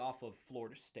essentially off of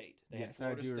Florida State. They had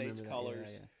Florida State's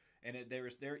colors, and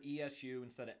they're ESU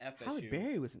instead of FSU. Halle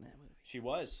Berry was in that movie. She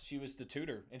was the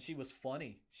tutor, and she was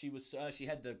funny. She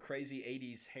had the crazy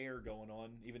 '80s hair going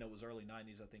on, even though it was early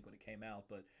 '90s, I think, when it came out.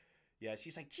 But yeah,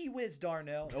 she's like, "Gee whiz,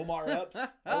 Darnell." Omar Epps.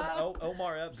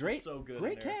 Omar Epps was so good.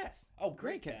 Great cast. Oh,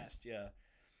 great cast. Yeah.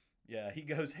 Yeah, he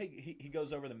goes. Hey, he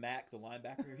goes over to Mac, the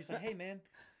linebacker. He's like, "Hey, man,"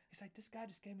 he's like, "This guy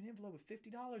just gave me an envelope with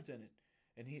 $50 in it."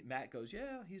 And Matt goes,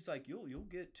 "Yeah." He's like, "You'll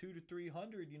get $200 to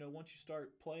 $300, once you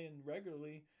start playing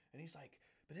regularly." And he's like,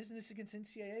 "But isn't this against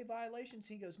NCAA violations?"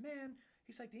 He goes, "Man,"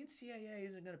 he's like, "the NCAA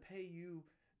isn't going to pay you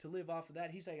to live off of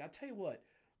that." He's like, "I tell you what,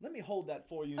 let me hold that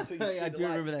for you until you see I the do light."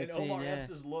 remember that and scene. Omar Yeah.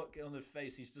 Epps' look on his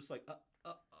face, he's just like,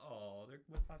 "Oh, they're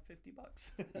with my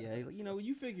 $50." Yeah, he's like,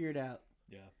 you figure it out.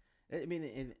 Yeah. I mean,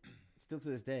 and still to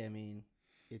this day, I mean,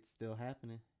 it's still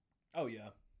happening. Oh yeah.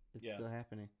 It's still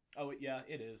happening. Oh yeah,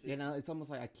 it is. It's almost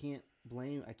like I can't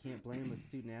blame a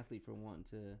student athlete for wanting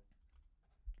to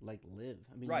like live.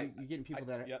 I mean, right. you're getting people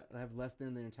that have less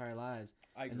than their entire lives,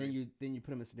 I agree. and then you put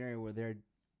them in a scenario where they're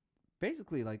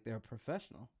basically like they're a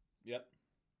professional. Yep.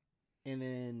 And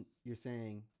then you're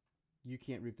saying you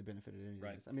can't reap the benefit of any of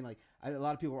right. this. I mean, like a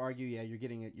lot of people argue, yeah, you're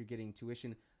getting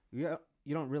tuition. You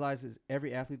don't realize is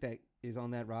every athlete that is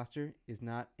on that roster is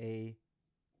not a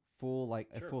full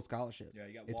full scholarship. Yeah,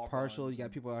 you got it's partial. You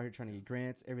got people out here trying to get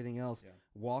grants, everything else. Yeah.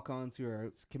 Walk-ons who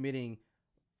are committing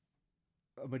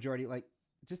a majority, like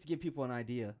just to give people an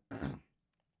idea.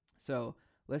 So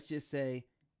let's just say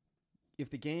if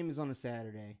the game is on a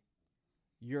Saturday,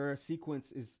 your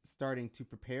sequence is starting to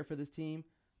prepare for this team.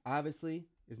 Obviously,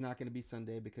 it's not going to be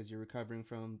Sunday because you're recovering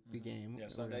from the game. Yeah,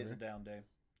 Sunday's a down day.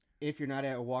 If you're not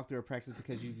at a walkthrough or practice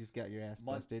because you just got your ass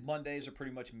busted. Mondays are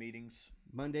pretty much meetings.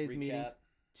 Meetings.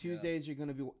 Tuesdays you're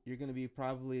gonna be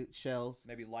probably shells.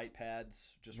 Maybe light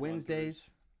pads. Just Wednesdays,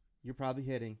 you're probably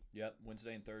hitting. Yep,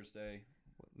 Wednesday and Thursday.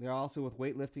 They're also with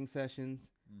weightlifting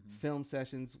sessions, film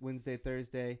sessions Wednesday,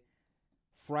 Thursday.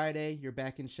 Friday you're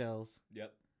back in shells.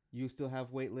 Yep. You still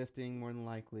have weightlifting more than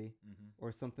likely,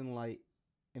 or something light,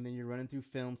 and then you're running through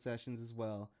film sessions as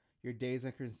well. Your days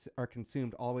are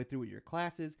consumed all the way through with your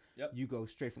classes. Yep. You go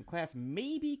straight from class,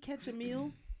 maybe catch a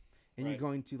meal, and you're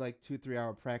going to like 2-3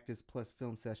 hour practice plus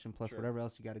film session plus whatever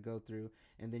else you got to go through.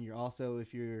 And then you're also,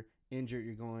 if you're injured,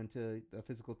 you're going to a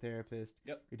physical therapist.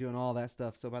 Yep. You're doing all that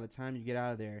stuff. So by the time you get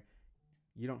out of there,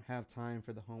 you don't have time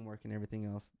for the homework and everything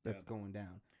else that's going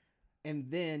down. And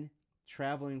then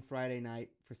traveling Friday night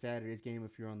for Saturday's game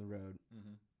if you're on the road,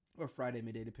 or Friday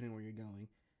midday, depending on where you're going.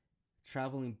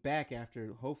 Traveling back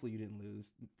after, hopefully you didn't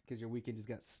lose because your weekend just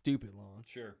got stupid long.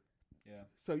 Sure. Yeah.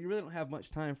 So you really don't have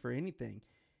much time for anything.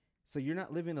 So you're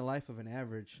not living the life of an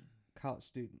average college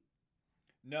student.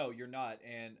 No, you're not.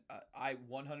 And I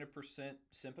 100%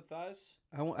 sympathize.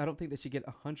 I don't think they should get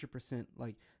 100%.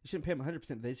 Like, you shouldn't pay them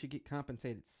 100%. They should get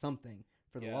compensated something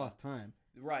for the lost time.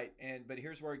 Right. But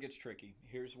here's where it gets tricky.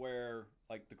 Here's where,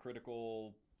 like, the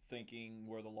critical thinking,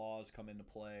 where the laws come into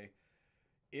play.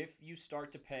 If you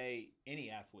start to pay any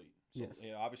athlete, so,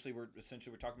 obviously we're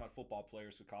talking about football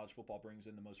players, because college football brings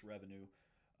in the most revenue.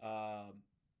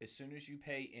 As soon as you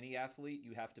pay any athlete,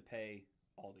 you have to pay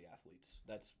all the athletes.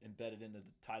 That's embedded into the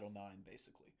Title IX,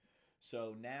 basically.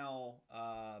 So now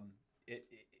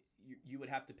you would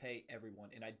have to pay everyone,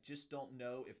 and I just don't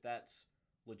know if that's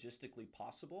logistically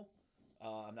possible.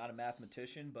 I'm not a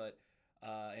mathematician, but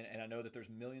and I know that there's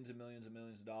millions and millions and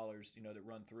millions of dollars, that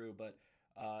run through, but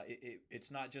it's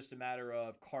not just a matter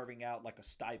of carving out like a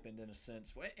stipend in a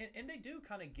sense. And they do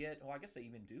kind of get, I guess they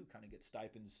even do kind of get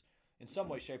stipends in some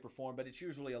way, shape, or form, but it's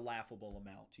usually a laughable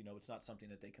amount. It's not something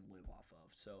that they can live off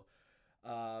of. So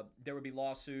there would be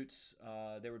lawsuits.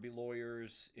 There would be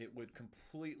lawyers. It would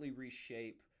completely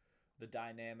reshape the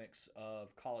dynamics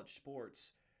of college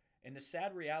sports. And the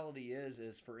sad reality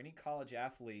is for any college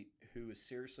athlete who is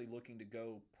seriously looking to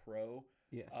go pro,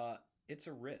 it's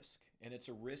a risk. And it's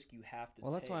a risk you have to take.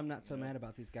 Well, that's why I'm not so mad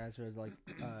about these guys who are like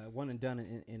one and done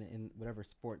in whatever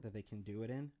sport that they can do it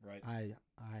in. Right.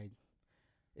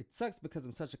 It sucks because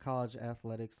I'm such a college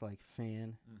athletics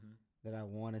fan that I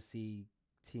want to see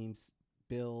teams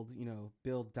build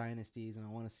dynasties, and I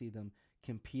want to see them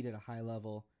compete at a high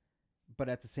level. But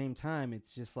at the same time,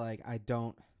 it's just like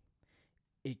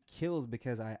it kills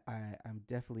because I'm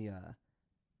definitely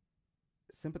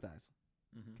sympathize.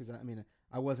 Because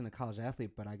I wasn't a college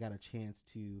athlete, but I got a chance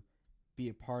to be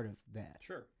a part of that.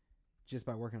 Sure. Just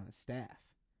by working on a staff.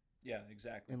 Yeah,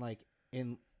 exactly.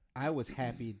 And I was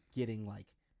happy getting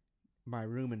my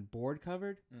room and board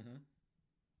covered.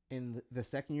 And the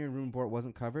second year, room and board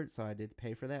wasn't covered, so I did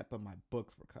pay for that, but my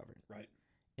books were covered. Right.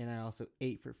 and I also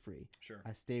ate for free. Sure.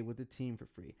 I stayed with the team for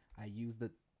free. I used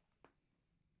the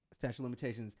statute of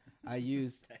limitations. I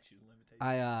used. Statute of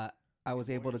limitations. I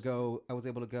was able to go. I was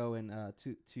able to go and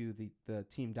to the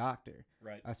team doctor.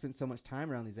 Right. I spent so much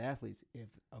time around these athletes. If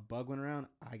a bug went around,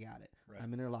 I got it. Right.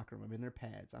 I'm in their locker room. I'm in their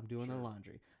pads. I'm doing their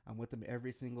laundry. I'm with them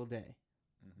every single day,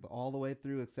 Mm-hmm. but all the way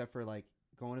through, except for like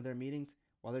going to their meetings.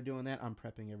 While they're doing that, I'm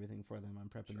prepping everything for them. I'm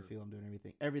prepping the field. I'm doing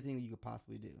everything that you could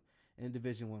possibly do in a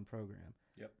Division I program.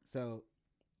 Yep. So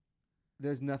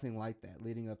there's nothing like that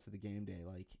leading up to the game day.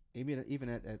 Like even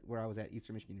at where I was at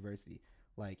Eastern Michigan University,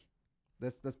 like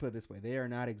let's put it this way: they are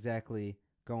not exactly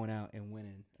going out and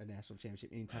winning a national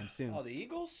championship anytime soon. Oh, the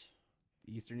Eagles.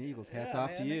 The Eastern Eagles. Hats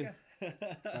off to you.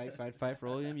 Fight for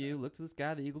OMU. Look to the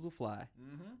sky. The Eagles will fly.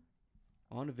 Mm-hmm.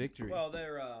 On to victory. Well,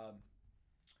 they're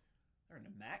in the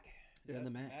MAC. They're in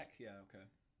the MAC. Yeah. Okay.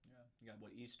 Yeah. You got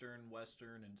what? Eastern,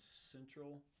 Western, and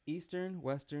Central. Eastern,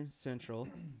 Western, Central.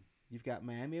 You've got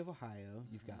Miami of Ohio.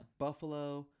 You've got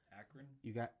Buffalo. Akron.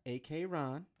 You got AK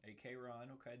Ron. AK Ron.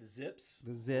 Okay. The Zips.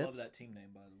 The Zips. Love that team name,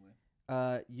 by the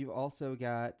way. You've also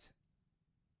got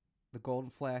the Golden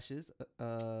Flashes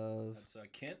of That's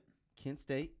Kent. Kent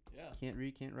State. Yeah. Can't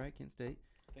read, can't write, Kent State.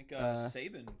 I think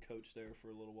Saban coached there for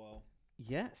a little while.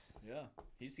 Yes. Yeah.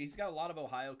 He's got a lot of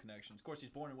Ohio connections. Of course,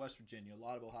 he's born in West Virginia. A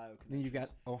lot of Ohio connections. Then you've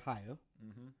got Ohio.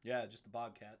 Mm-hmm. Yeah, just the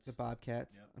Bobcats. The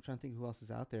Bobcats. Yep. I'm trying to think who else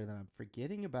is out there that I'm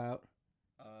forgetting about.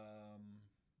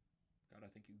 God, I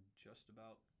think you just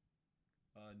about.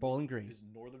 Bowling Green. Is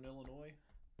Northern Illinois.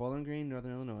 Bowling Green,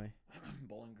 Northern Illinois.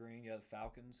 Bowling Green, yeah, the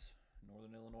Falcons.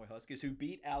 Northern Illinois Huskies, who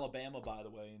beat Alabama, by the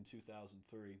way, in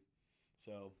 2003.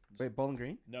 So. Wait, Bowling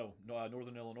Green? No,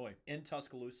 Northern Illinois. In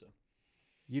Tuscaloosa.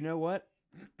 You know what?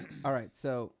 All right,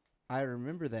 so I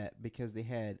remember that because they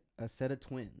had a set of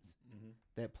twins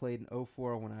that played in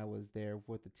 2004 when I was there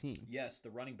with the team. Yes, the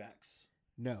running backs.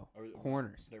 No,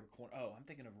 corners. They were Oh, I'm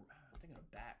thinking of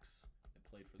backs that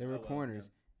played for. They were corners,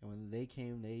 and when they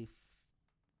came,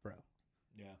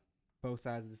 Yeah. both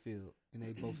sides of the field, and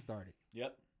they both started.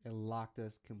 Yep. It locked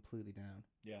us completely down.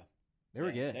 Yeah. They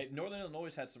were good. Northern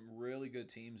Illinois had some really good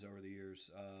teams over the years.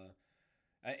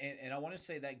 And I want to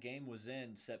say that game was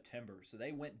in September. So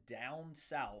they went down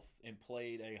south and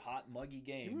played a hot, muggy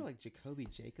game. You were like Jacoby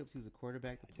Jacobs, who's a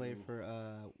quarterback that played for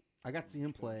I got to see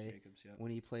him play Jacobs, yep.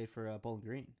 when he played for Bowling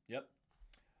Green. Yep.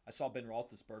 I saw Ben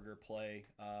Roethlisberger play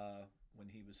when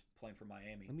he was playing for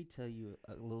Miami. Let me tell you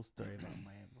a little story about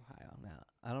Miami, Ohio. Now,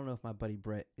 I don't know if my buddy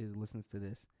Brett listens to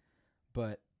this,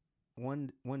 but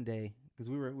one day, because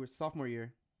we were sophomore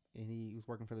year, and he was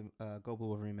working for the Go Blue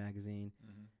Wolverine magazine.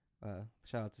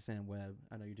 Shout out to Sam Webb.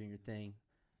 I know you're doing your thing.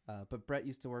 But Brett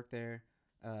used to work there.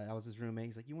 I was his roommate.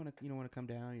 He's like, you want to come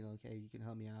down? You know, okay, you can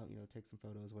help me out. You know, take some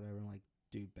photos, whatever. I'm like,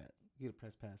 dude, bet. You get a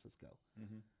press pass. Let's go.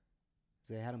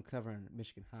 So they had him covering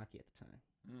Michigan hockey at the time.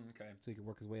 Okay. So he could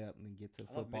work his way up and then get to I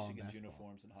football love Michigan's and basketball.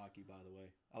 uniforms and hockey, by the way.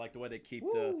 I like the way they keep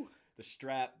Woo! the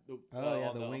strap. The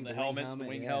wing helmets, the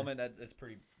wing helmet. That's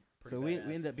pretty. So we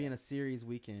ended up being a series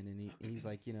weekend, and he's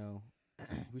like, you know,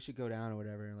 we should go down or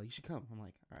whatever. And like, you should come. I'm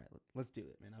like, all right, let's do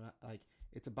it, man. I'm not like,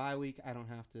 it's a bye week. I don't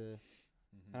have to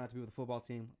be with the football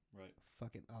team. Right.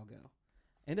 Fuck it, I'll go.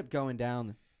 End up going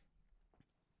down.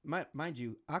 Mind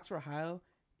you, Oxford, Ohio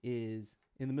is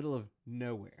in the middle of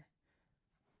nowhere.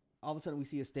 All of a sudden, we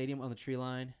see a stadium on the tree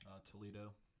line.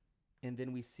 Toledo. And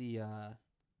then we see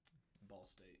Ball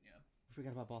State, yeah. We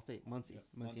forgot about Ball State. Muncie. Yep.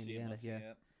 Muncie, Indiana. Muncie, yeah.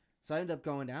 Yep. So I ended up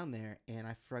going down there, and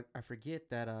I forget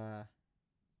that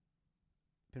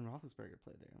Ben Roethlisberger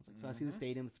played there. I was like, so I see the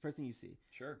stadium. It's the first thing you see.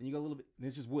 Sure. And you go a little bit, and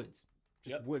it's just woods.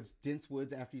 Woods, dense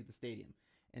woods after the stadium.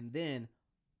 And then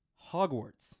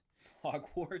Hogwarts.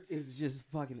 Hogwarts? Is just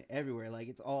fucking everywhere. Like,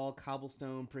 it's all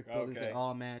cobblestone, brick buildings that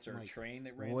all match. Is there a like, train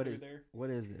that ran through there? What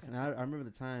is this? And I remember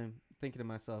the time thinking to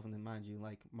myself, and then mind you,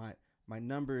 like, my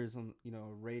numbers on, you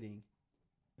know, rating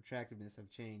attractiveness have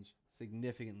changed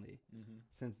significantly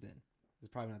since then.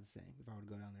 It's probably not the same if I were to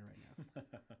go down there right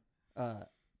now.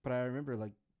 But I remember,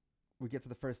 like, we get to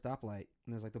the first stoplight,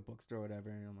 and there's, like, the bookstore or whatever,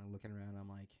 and I'm, like, looking around, and I'm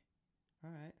like, all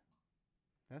right,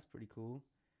 that's pretty cool.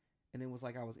 And it was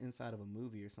like I was inside of a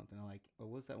movie or something. I'm like, oh,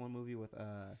 what's that one movie with,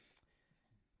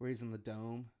 where he's in the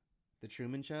dome, The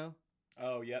Truman Show?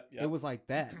 Oh, yep. It was like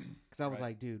that. Because I was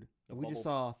like, dude, the we just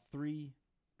saw 3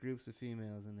 groups of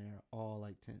females in there, all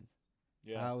like 10s.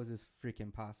 Yeah. How is this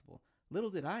freaking possible? Little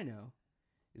did I know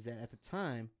is that at the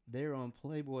time, they were on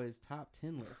Playboy's top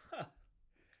 10 list.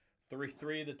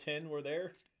 3 of the 10 were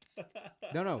there?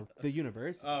 No, the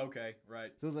university. Oh, okay,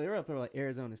 right. So it was like, they were up there like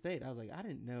Arizona State. I was like, I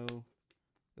didn't know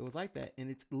it was like that. And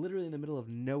it's literally in the middle of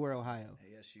nowhere, Ohio.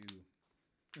 ASU.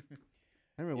 I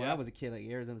remember when I was a kid, like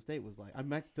Arizona State was like, I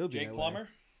might still be Jake that Plummer? way.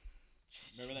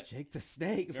 Remember that? Jake the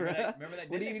Snake, Remember bro. that? Remember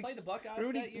that? Didn't they play the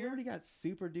Buckeyes that year? Remember he got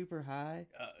super duper high?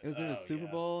 It was in a Super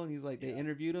yeah. Bowl, and he's like, they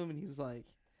interviewed him, and he's like,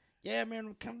 "Yeah, man,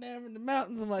 we'll come down from the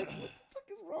mountains." I'm like, "What the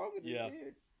fuck is wrong with this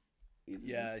dude?"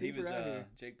 He was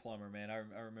Jake Plummer, man. I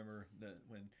remember that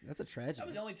when that's a tragedy. That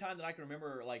was the only time that I can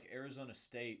remember like Arizona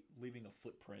State leaving a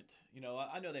footprint. You know,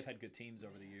 I know they've had good teams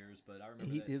over the years, but I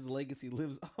remember his legacy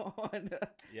lives on.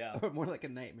 Yeah, or more like a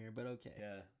nightmare, but okay.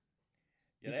 Yeah,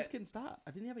 he just couldn't stop.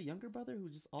 I didn't have a younger brother who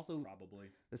was just also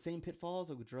probably the same pitfalls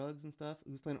with drugs and stuff.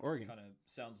 Who was playing Oregon. Kind of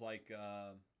sounds like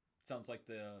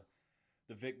the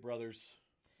Vic brothers.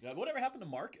 Yeah, whatever happened to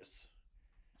Marcus?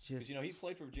 Because he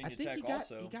played for Virginia Tech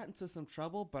also. He got into some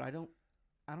trouble, but I don't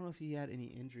know if he had any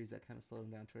injuries that kind of slowed him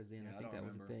down towards the end. I think that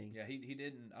was the thing. Yeah, he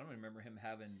didn't. I don't remember him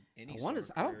having any.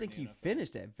 I don't think he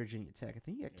finished at Virginia Tech. I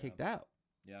think he got kicked out.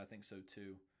 Yeah, I think so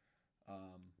too.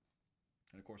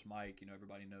 And of course, Mike.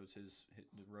 Everybody knows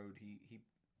the road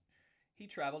he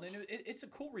traveled, and it's a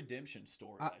cool redemption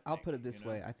story. I'll put it this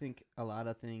way: I think a lot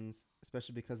of things,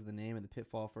 especially because of the name and the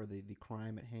pitfall for the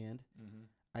crime at hand. Mm-hmm.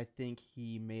 I think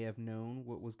he may have known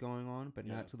what was going on, but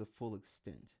not to the full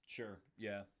extent. Sure.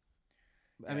 Yeah.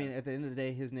 I mean, at the end of the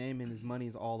day, his name and his money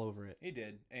is all over it. He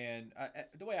did. And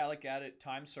the way I look at it,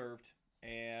 time served.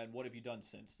 And what have you done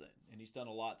since then? And he's done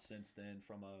a lot since then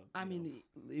from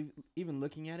even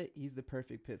looking at it, he's the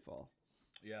perfect pitfall.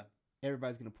 Yeah.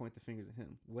 Everybody's going to point the fingers at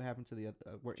him. What happened to the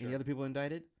other? Were any other people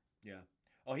indicted? Yeah.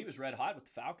 Oh, he was red hot with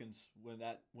the Falcons when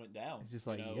that went down. It's just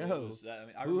like,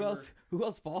 who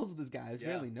else falls with this guy? It's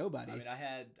really nobody. I mean,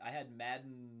 I had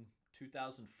Madden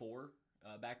 2004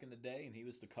 back in the day, and he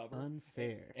was the cover.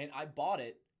 Unfair. And I bought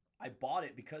it.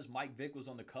 Because Mike Vick was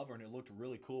on the cover, and it looked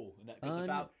really cool.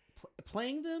 And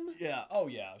playing them? Yeah. Oh,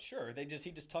 yeah. Sure. He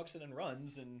just tucks it and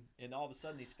runs, and all of a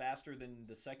sudden he's faster than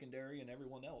the secondary and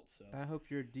everyone else. So. I hope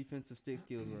your defensive stick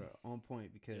skills were on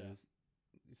point because. Yeah.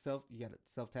 You got to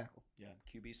self-tackle. Yeah,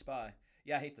 QB spy.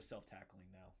 Yeah, I hate the self-tackling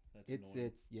now. That's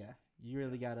annoying. You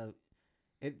really got to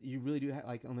you really do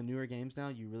like on the newer games now,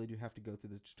 you really do have to go through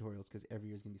the tutorials because every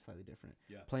year is going to be slightly different.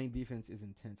 Yeah. Playing defense is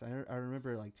intense. I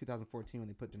remember like 2014 when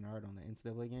they put Denard on the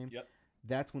NCAA game. Yep.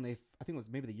 That's when I think it was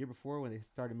maybe the year before when they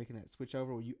started making that switch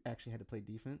over where you actually had to play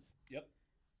defense. Yep.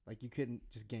 Like you couldn't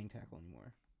just gang tackle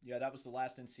anymore. Yeah, that was the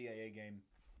last NCAA game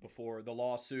before the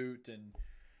lawsuit and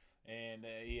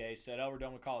EA said, "Oh, we're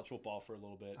done with college football for a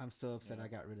little bit." I'm so upset I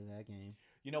got rid of that game.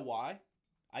 You know why?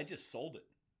 I just sold it.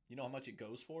 You know how much it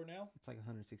goes for now? It's like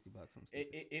 $160.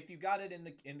 If you got it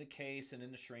in the case and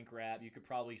in the shrink wrap, you could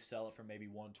probably sell it for maybe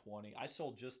 $120. I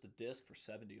sold just the disc for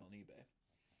 $70 on eBay,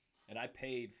 and I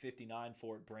paid $59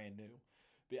 for it brand new.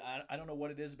 But I don't know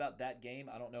what it is about that game.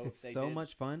 I don't know if they It's so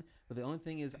much fun, but the only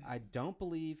thing is I don't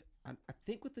believe I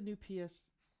think with the new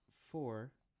PS4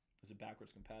 is it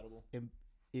backwards compatible?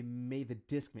 It may the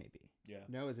disc maybe. Yeah.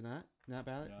 No, is it not? Not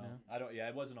Ballard? No. I don't. Yeah,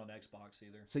 it wasn't on Xbox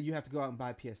either. So you have to go out and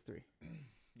buy PS3.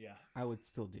 Yeah. I would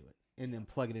still do it and then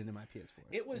plug it into my PS4.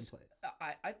 It was.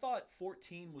 I thought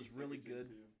 14 was really good.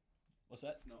 What's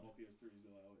that? No, PS3s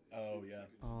allow it. Oh yeah.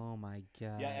 Oh my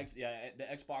god. Yeah. The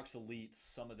Xbox Elites,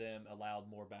 some of them allowed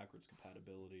more backwards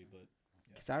compatibility, but.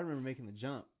 Because I remember making the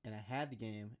jump, and I had the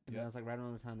game, and then I was like right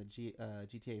around the time the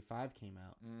GTA 5 came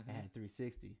out. I had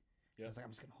 360. I was like,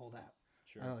 I'm just gonna hold out.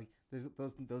 Sure. Like there's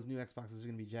those new Xboxes are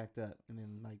gonna be jacked up, and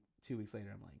then like 2 weeks later,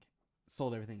 I'm like,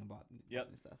 sold everything and bought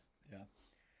new stuff.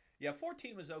 Yeah.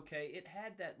 14 was okay. It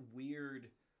had that weird,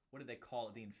 what did they call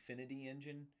it? The Infinity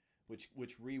Engine, which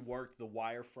reworked the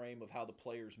wireframe of how the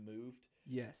players moved.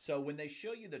 Yes. So when they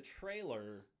show you the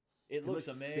trailer, it looks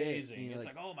amazing. It's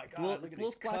like, oh my god, look at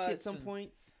these cuts. At some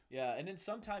points. Yeah, and then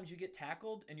sometimes you get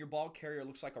tackled and your ball carrier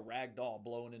looks like a rag doll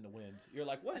blowing in the wind. You're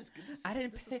like, what is this?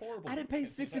 This is horrible. I didn't pay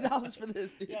 $60 for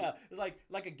this, dude. Yeah, it's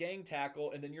like a gang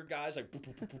tackle, and then your guy's like, boop,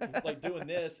 boop, boop, boop, like doing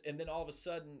this, and then all of a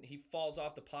sudden he falls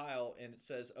off the pile, and it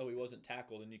says, oh, he wasn't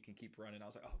tackled, and you can keep running. I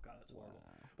was like, oh god, that's horrible.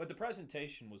 But the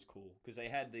presentation was cool because they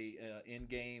had the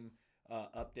in-game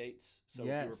updates. So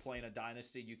if you were playing a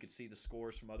dynasty, you could see the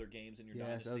scores from other games in your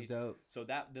dynasty. That was dope. So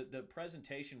that the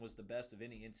presentation was the best of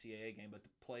any NCAA game, but the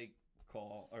play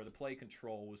call or the play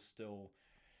control was still,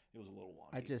 it was a little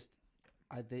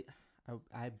wonky.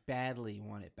 I badly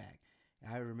want it back.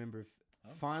 I remember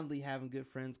fondly having good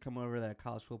friends come over that are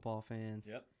college football fans.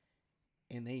 Yep.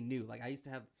 And they knew, like I used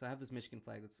to have, I have this Michigan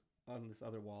flag that's on this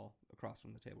other wall across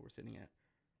from the table we're sitting at.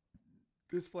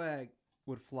 This flag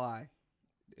would fly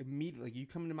immediately. Like you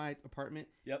come into my apartment,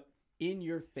 in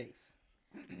your face.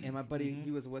 And my buddy,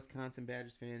 he was a Wisconsin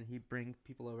Badgers fan. He'd bring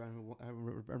people over. I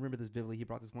remember this vividly. He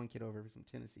brought this one kid over from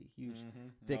Tennessee, huge,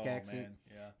 thick accent. Man.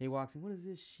 Yeah. He walks in. What is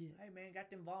this shit? Hey man, got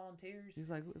them volunteers. He's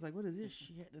like, what is this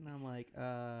shit? And I'm like,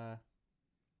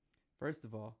 first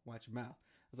of all, watch your mouth.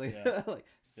 I was like, Yeah. like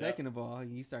second of all,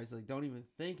 he starts like, don't even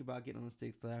think about getting on the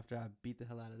sticks till after I beat the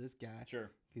hell out of this guy.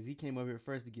 Sure. Because he came over here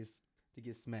first to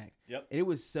get smacked. Yep. And it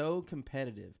was so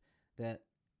competitive that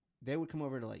they would come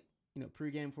over to like,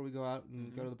 pregame before we go out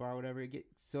and go to the bar or whatever. It get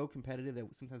so competitive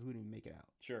that sometimes we wouldn't even make it out.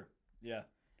 Sure. Yeah.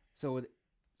 So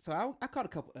I caught a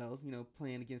couple L's,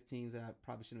 playing against teams that I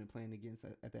probably shouldn't have been playing against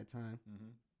at that time.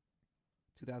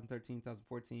 2013,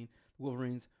 2014, the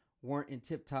Wolverines weren't in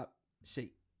tip-top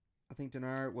shape. I think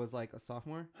Denard was like a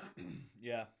sophomore.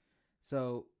 Yeah.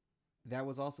 So that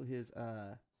was also his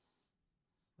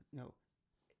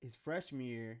freshman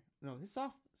year. No,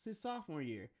 his sophomore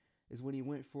year is when he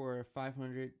went for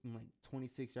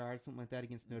 526 yards, something like that,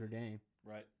 against Notre Dame.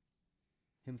 Right.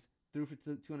 Him threw for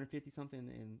 250 something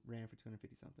and ran for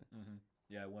 250 something.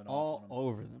 Yeah, it went all off on him.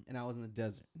 over them, and I was in the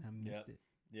desert and I missed it.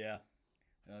 Yeah.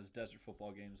 Those desert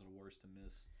football games are the worst to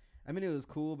miss. I mean, it was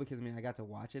cool because I got to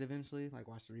watch it eventually, like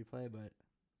watch the replay, but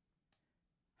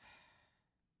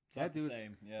It's not the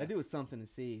same. Yeah. That dude was something to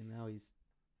see. And now he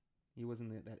was in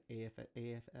that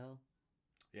AFL.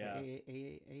 Yeah.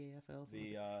 AFL.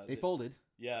 They folded.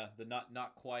 Yeah, the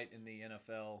not quite in the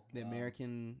NFL. The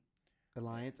American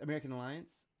Alliance.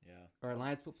 Yeah. Or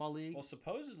Alliance Football League. Well,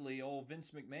 supposedly old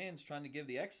Vince McMahon's trying to give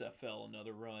the XFL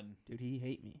another run. Dude, he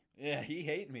hate me. Yeah, he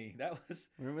hate me. That was.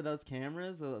 Remember those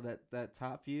cameras, that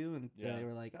top view, and they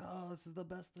were like, "Oh, this is the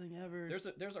best thing ever."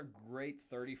 There's a great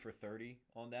 30 for 30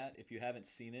 on that. If you haven't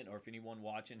seen it, or if anyone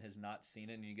watching has not seen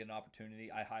it, and you get an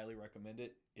opportunity, I highly recommend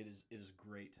it. It is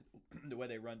great the way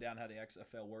they run down how the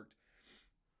XFL worked,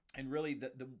 and really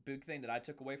the big thing that I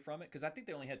took away from it, because I think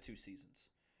they only had 2 seasons.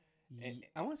 And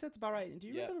I want to say that's about right. Do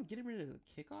you remember them getting rid of the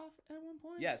kickoff at one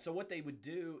point? Yeah. So what they would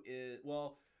do is,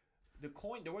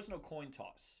 there was no coin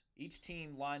toss. Each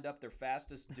team lined up their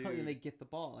fastest dude. And they get the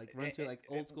ball, like run to like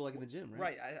old school, like in the gym, right?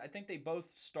 Right. I think they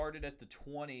both started at the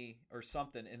 20 or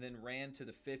something, and then ran to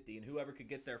the 50, and whoever could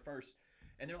get there first.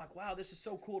 And they're like, "Wow, this is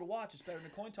so cool to watch. It's better than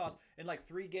a coin toss." And like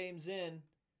 3 games in,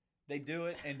 they do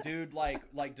it, and dude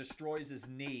like destroys his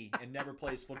knee and never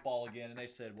plays football again. And they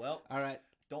said, "Well, all right."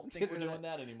 Don't think we're doing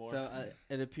that anymore. So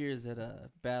it appears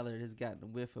that Ballard has gotten a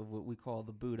whiff of what we call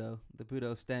the Budo. The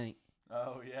Budo stank.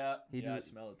 Oh, yeah. I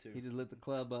smell it too. He just lit the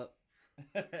club up.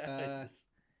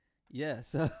 Yeah,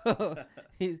 so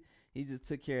he just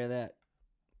took care of that.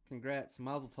 Congrats,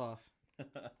 Mazel Tov.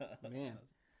 Man.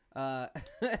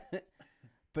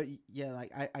 But yeah,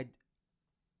 like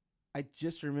I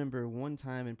just remember one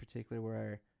time in particular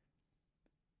where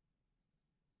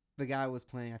the guy was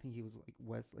playing. I think he was like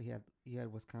Wesley. He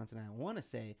had Wisconsin. I want to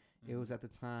say it was at the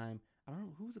time. I don't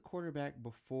know who was the quarterback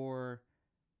before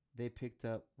they picked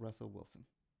up Russell Wilson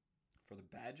for the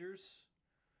Badgers.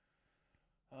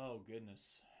 Oh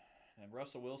goodness! And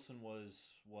Russell Wilson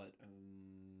was what?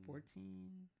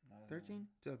 13? 2013.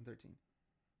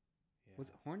 Yeah. Was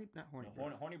it Horny? Not Hornibrook.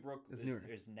 No, Hornibrook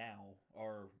is now,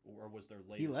 or was their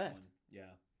latest he left. one?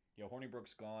 Yeah.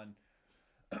 Hornibrook's gone.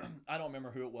 I don't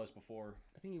remember who it was before.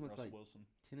 I think he went Russell like Wilson.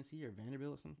 Tennessee or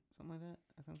Vanderbilt or something like that.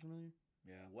 That sounds familiar.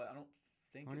 Yeah, well, I don't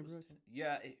think Hornibrook? it was. It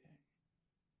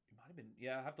might have been.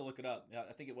 Yeah, I have to look it up. Yeah,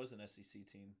 I think it was an SEC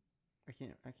team. I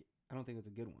don't think it's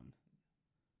a good one.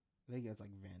 I think it's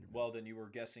like Vanderbilt. Well, then you were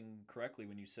guessing correctly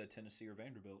when you said Tennessee or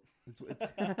Vanderbilt.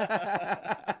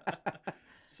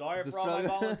 Sorry for all my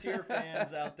volunteer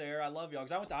fans out there. I love y'all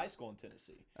because I went to high school in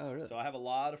Tennessee. Oh, really? So I have a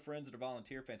lot of friends that are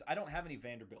volunteer fans. I don't have any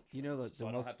Vanderbilt friends. You know the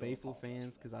most faithful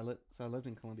fans because I lived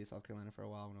in Columbia, South Carolina for a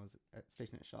while when I was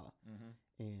stationed at Shaw,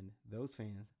 and those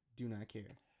fans do not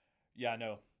care. Yeah, I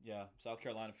know. Yeah, South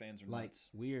Carolina fans are nuts.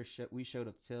 We showed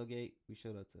up to tailgate. We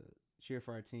showed up to cheer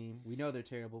for our team. We know they're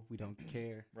terrible. We don't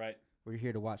care. Right. We're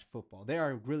here to watch football. They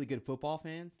are really good football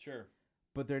fans. Sure.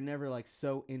 But they're never like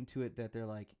so into it that they're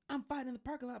like, I'm fighting in the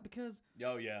parking lot because.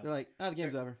 Oh yeah. They're like, the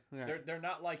game's over. They're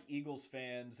not like Eagles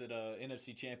fans at a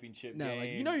NFC Championship game.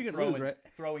 Like, you're gonna lose, right?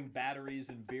 Throwing batteries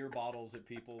and beer bottles at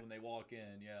people when they walk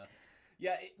in. Yeah.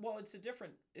 Yeah. It's a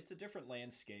different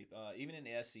landscape. Even in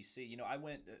the SEC, I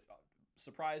went.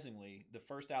 Surprisingly, the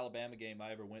first Alabama game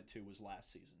I ever went to was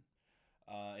last season,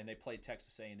 and they played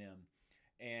Texas A&M.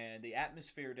 And the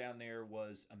atmosphere down there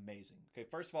was amazing. Okay,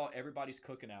 first of all, everybody's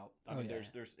cooking out. I mean,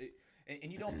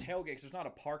 and you don't tailgate because there's not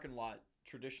a parking lot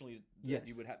traditionally that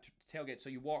you would have to tailgate.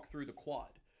 So you walk through the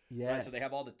quad. Yes. Right? So they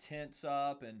have all the tents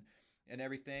up and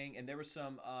everything. And there was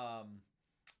some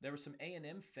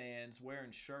A&M fans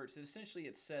wearing shirts. Essentially,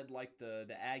 it said like the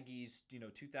Aggies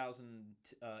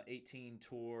 2018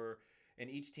 tour. And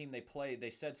each team they played, they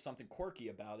said something quirky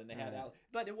about it. And they had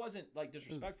but it wasn't like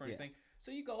disrespect or anything. Yeah.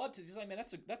 So you go up to, just like, man,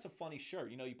 that's a funny shirt.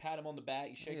 You pat them on the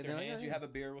back, you shake their hands, you have a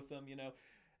beer with them,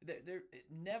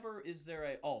 never is there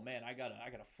a, oh man, I gotta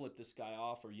flip this guy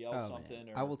off or yell something.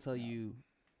 Man. Or I will tell no. you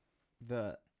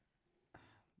the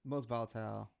most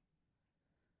volatile.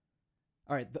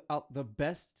 All right, the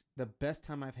best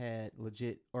time I've had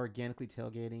legit organically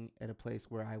tailgating at a place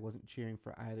where I wasn't cheering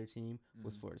for either team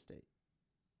was Florida State.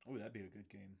 Oh, that'd be a good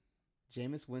game.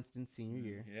 Jameis Winston's senior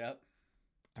year. Yep.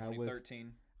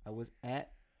 2013. I was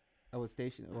at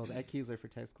Keesler for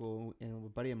tech school, and a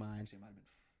buddy of mine. Actually, it might have been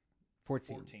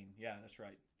 14. 14. Yeah, that's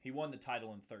right. He won the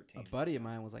title in 13. A buddy of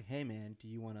mine was like, "Hey man, do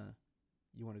you wanna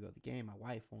go to the game? My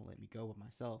wife won't let me go with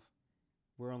myself.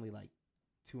 We're only like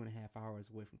 2.5 hours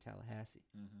away from Tallahassee."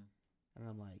 And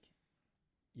I'm like,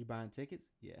 "You buying tickets?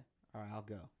 Yeah. All right, I'll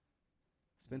go."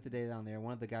 Spent the day down there.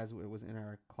 One of the guys who was in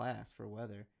our class for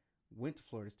weather went to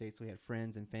Florida State, so we had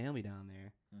friends and family down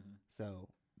there. So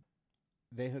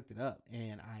they hooked it up,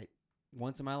 and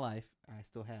once in my life, I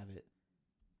still have it.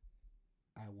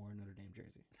 I wore a Notre Dame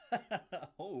jersey. I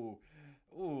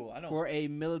don't. For a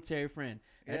military friend.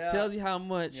 That tells you how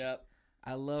much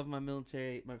I love my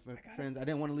military, my friends. I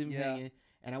didn't want to leave them hanging,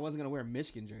 and I wasn't going to wear a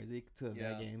Michigan jersey to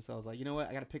that game. So I was like, you know what?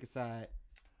 I got to pick a side.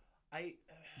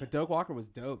 But Doak Walker was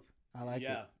dope. I liked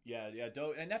it. Yeah.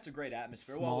 Dope, and that's a great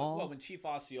atmosphere. Small, well, when Chief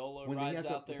Osceola rides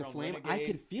out there the on flame, Renegade, I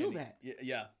could feel that.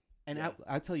 Yeah. And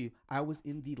I tell you, I was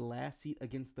in the last seat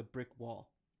against the brick wall.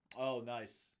 Oh,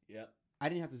 nice. Yep. I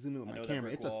didn't have to zoom in with my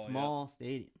camera. It's a small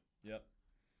stadium. Yep.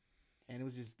 And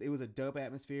it was a dope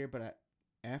atmosphere. But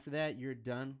after that, you're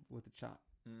done with the chop.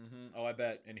 Oh, I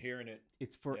bet. And hearing it.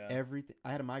 It's for everything.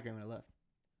 I had a migraine when I left.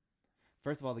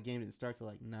 First of all, the game didn't start till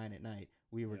like 9 at night.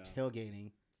 We were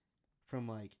tailgating from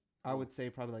like, I would say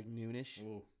probably like noonish.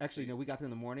 Ooh. Actually, no, we got there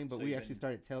in the morning, but we actually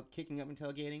started kicking up and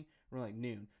tailgating. We're like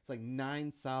noon. It's like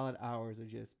 9 solid hours of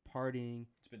just partying.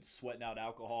 It's been sweating out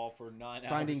alcohol for 9 hours.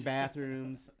 Finding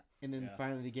bathrooms, and then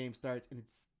finally the game starts, and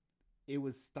it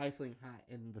was stifling hot,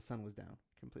 and the sun was down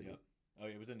completely. Yep. Oh,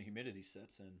 yeah, it was then the humidity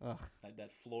sets in. Ugh.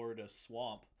 That Florida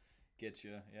swamp gets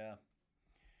you. Yeah.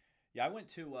 Yeah, I went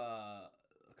to a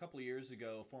couple of years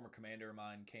ago. A former commander of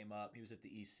mine came up. He was at the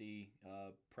EC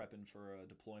prepping for a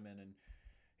deployment, and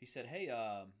he said, "Hey,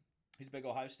 he's a big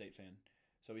Ohio State fan."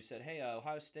 So he said, "Hey,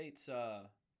 Ohio State's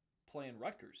playing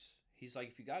Rutgers." He's like,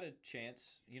 "If you got a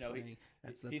chance, you know."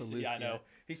 That's he a said, loose, I know.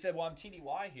 He said, "Well, I'm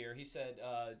TDY here." He said,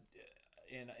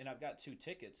 and I've got 2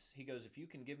 tickets. He goes, "If you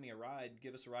can give me a ride,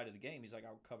 give us a ride to the game." He's like,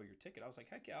 "I'll cover your ticket." I was like,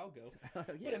 "Heck yeah, I'll go."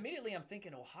 But immediately I'm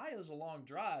thinking, Ohio's a long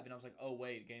drive, and I was like, "Oh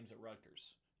wait, game's at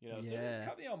Rutgers." So it was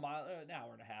an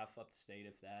hour and a half up the state,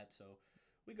 if that. So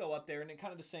we go up there, and then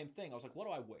kind of the same thing. I was like, "What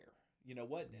do I wear?" You know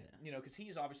what? Yeah. Because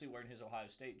he's obviously wearing his Ohio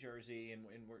State jersey, and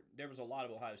there was a lot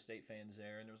of Ohio State fans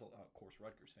there, and there was of course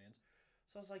Rutgers fans.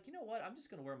 So I was like, you know what? I'm just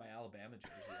gonna wear my Alabama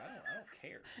jersey. I don't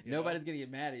care. Nobody's gonna get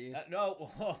mad at you.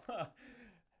 No.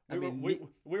 we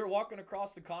were walking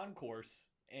across the concourse,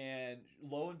 and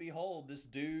lo and behold, this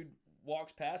dude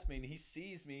walks past me, and he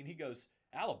sees me, and he goes,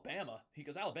 "Alabama." He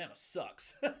goes, "Alabama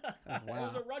sucks." Oh, wow. It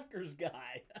was a Rutgers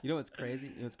guy. You know what's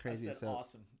crazy? It was crazy. I said,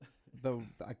 awesome.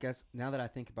 I guess now that I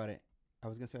think about it, I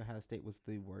was gonna say Ohio State was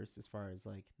the worst as far as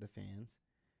like the fans.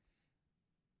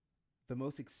 The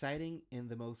most exciting and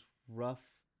the most rough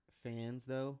fans,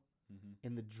 though,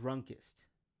 and the drunkest.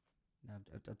 Now,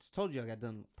 I just told you I got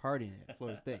done partying at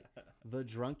Florida State. The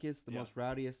drunkest, the most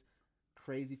rowdiest,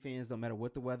 crazy fans, no matter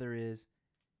what the weather is,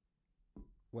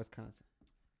 Wisconsin.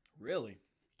 Really?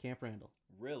 Camp Randall.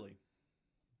 Really?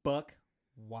 Buck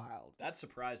wild. That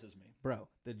surprises me. Bro,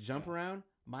 the jump around,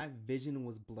 my vision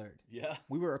was blurred. Yeah.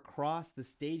 We were across the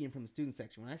stadium from the student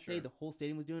section. When I say the whole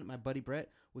stadium was doing it, my buddy Brett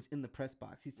was in the press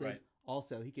box. He said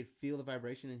also he could feel the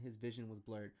vibration and his vision was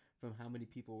blurred from how many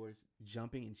people were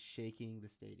jumping and shaking the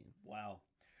stadium. Wow.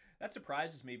 That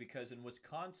surprises me because in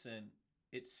Wisconsin,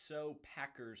 it's so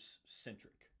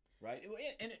Packers-centric, right?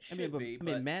 And it should be. I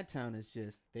mean, Madtown is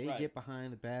just, they get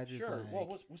behind the Badgers. Sure. Like,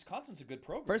 well, Wisconsin's a good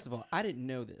program. First of all, I didn't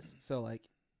know this. So, like,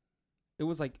 it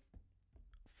was like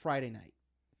Friday night.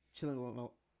 Chilling with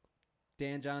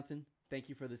Dan Johnson. Thank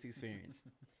you for this experience.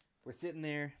 We're sitting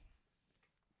there,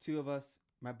 2 of us.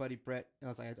 My buddy Brett, I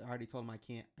was like, I already told him I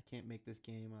can't make this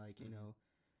game. Like, you know,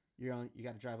 you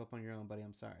got to drive up on your own, buddy.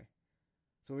 I'm sorry.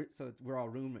 So we're all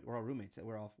roommates.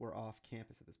 We're off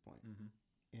campus at this point.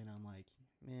 And I'm like,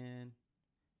 man,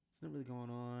 it's not really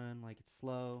going on. Like, it's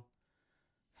slow.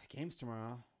 Game's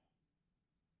tomorrow.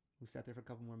 We sat there for a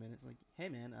couple more minutes. Like, hey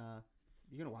man,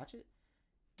 you gonna watch it?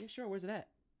 Yeah, sure. Where's it at?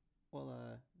 Well,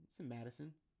 it's in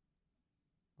Madison.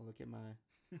 I'll look at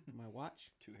my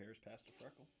watch. 2 hairs past a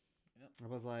freckle. Yep. I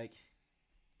was like,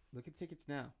 look at tickets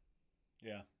now.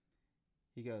 Yeah.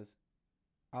 He goes,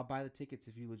 I'll buy the tickets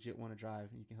if you legit want to drive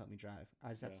and you can help me drive. I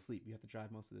just have to sleep. You have to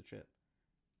drive most of the trip.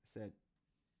 I said,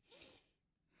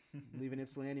 leaving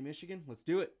Ypsilanti, Michigan. Let's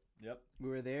do it. Yep. We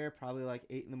were there probably like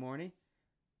 8 in the morning.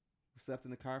 We slept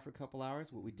in the car for a couple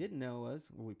hours. What we didn't know was,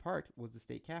 where we parked, was the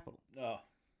state capitol. Oh.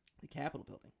 The Capitol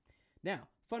building. Now,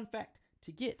 fun fact,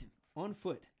 to get on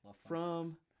foot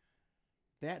from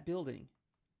that building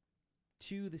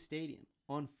to the stadium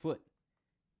on foot,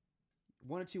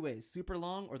 one of two ways, super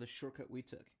long or the shortcut we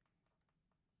took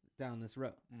down this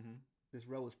row. Mm-hmm. This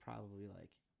row was probably like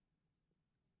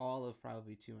all of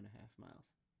probably 2.5 miles.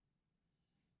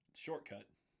 Shortcut.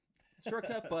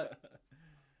 Shortcut, but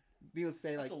needless to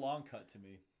say, that's like, a long cut to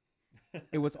me.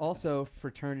 it was also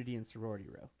fraternity and sorority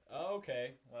row. Oh,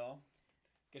 okay. Well,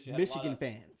 guess you had Michigan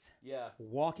fans. Yeah.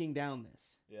 Walking down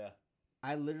this. Yeah.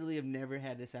 I literally have never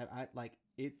had this happen.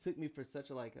 It took me for such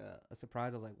a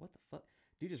surprise. I was like, what the fuck?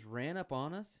 Dude just ran up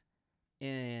on us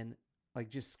and like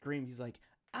just screamed. He's like,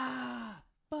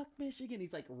 fuck Michigan.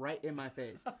 He's like right in my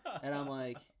face. And I'm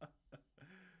like,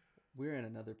 we're in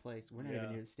another place. We're not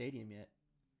even near the stadium yet.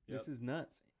 Yep. This is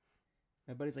nuts.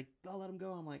 My buddy's like, I'll let him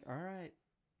go. I'm like, all right.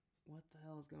 What the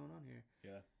hell is going on here?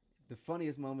 Yeah. The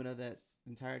funniest moment of that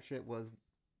entire trip was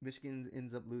Michigan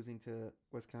ends up losing to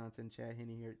Wisconsin. Chad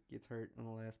Henne here gets hurt on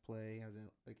the last play, has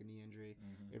a knee injury.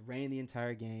 Mm-hmm. It rained the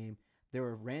entire game. There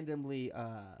were randomly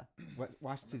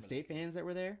Washington State fans that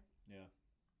were there. Yeah.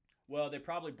 Well, they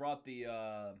probably brought the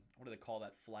what do they call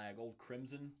that flag? Old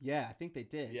Crimson. Yeah, I think they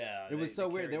did. Yeah. It was so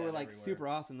weird. They were like everywhere. Super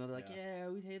awesome. They're like, yeah,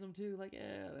 we hate them too. Like,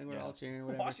 yeah, and we're all cheering.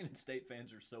 Whatever. Washington State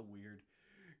fans are so weird.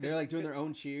 They're like doing their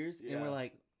own cheers, and we're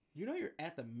like, you know, you're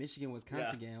at the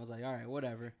Michigan-Wisconsin game. I was like, all right,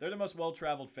 whatever. They're the most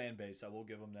well-traveled fan base. I will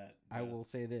give them that. I will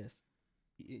say this: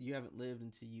 you haven't lived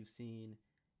until you've seen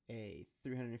a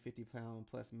 350-pound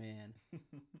plus man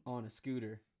on a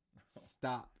scooter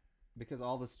stop, because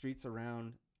all the streets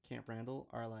around Camp Randall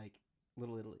are like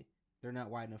Little Italy. They're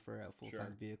not wide enough for a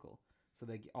full-size vehicle, so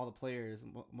all the players,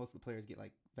 most of the players get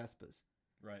like Vespas.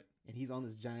 Right. And he's on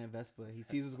this giant Vespa. He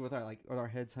sees us with our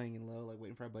heads hanging low, like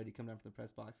waiting for our buddy to come down from the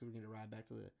press box. So we're going to ride back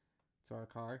to our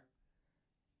car.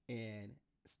 And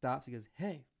stops. He goes,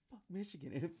 hey, fuck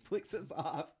Michigan. And it flicks us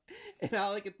off. And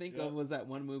all I could think of was that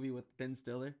one movie with Ben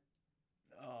Stiller.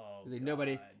 Oh, like,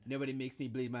 nobody makes me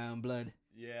bleed my own blood.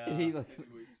 Yeah. And he, like,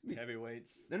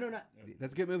 Heavyweights. No, not. Yeah.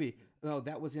 That's a good movie. No,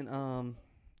 that was in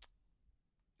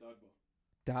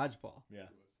Dodgeball. Yeah.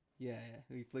 Yeah.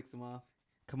 He flicks him off.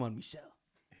 Come on, Michelle.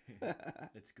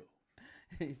 Let's go.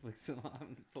 He flicks him off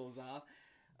and pulls off.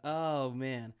 Oh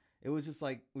man, it was just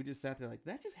like we just sat there like,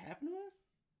 that just happened to us.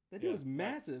 That dude was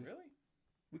massive. Really?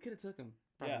 We could have took him.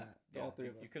 Probably not. All three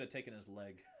of us. You could have taken his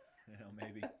leg.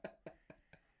 Maybe.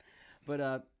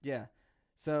 But yeah.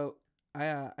 So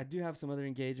I do have some other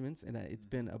engagements, and it's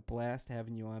been a blast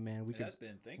having you on, man.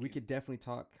 We could definitely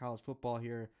talk college football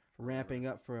here, ramping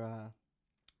up for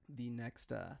the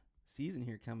next season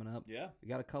here coming up. Yeah. We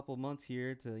got a couple months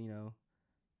here to,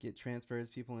 get transfers,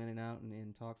 people in and out,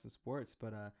 and talk some sports.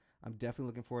 But I'm definitely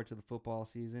looking forward to the football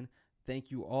season.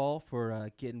 Thank you all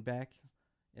for getting back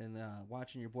and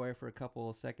watching your boy for a couple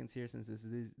of seconds here, since this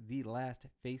is the last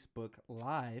Facebook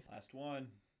Live. Last one.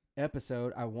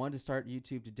 Episode. I wanted to start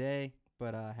YouTube today,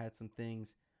 but I had some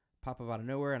things pop up out of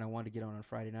nowhere, and I wanted to get on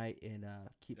Friday night and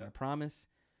keep my promise.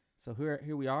 So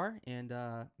here we are, and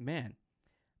man,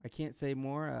 I can't say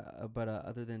more, but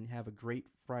other than have a great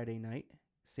Friday night,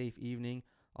 safe evening.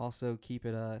 Also, keep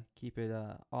it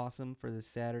awesome for this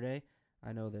Saturday.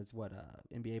 I know that's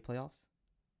NBA playoffs.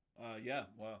 Yeah.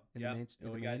 Well,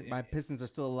 my Pistons are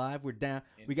still alive. We're down.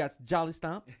 We got Jolly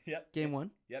Stomped. Yep. Game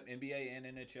 1. Yep. NBA and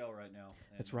NHL right now.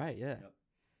 That's right. Yeah.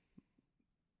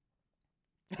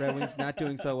 Yep. Red Wings not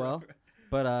doing so well,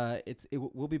 but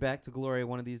we'll be back to glory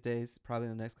one of these days, probably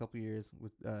in the next couple of years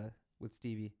with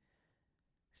Stevie.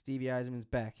 Stevie Eiserman's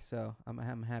back, so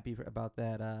I'm happy about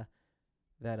that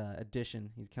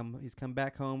addition. He's come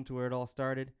back home to where it all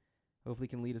started. Hopefully, he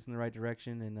can lead us in the right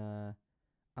direction, and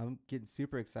I'm getting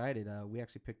super excited. We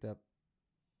actually picked up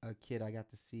a kid I got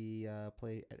to see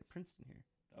play at Princeton here.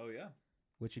 Oh yeah.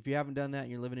 Which, if you haven't done that and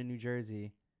you're living in New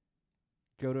Jersey,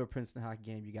 go to a Princeton hockey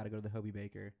game. You got to go to the Hobie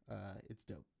Baker. It's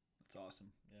dope. It's awesome.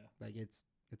 Yeah. Like it's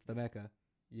the Mecca.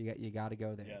 You got to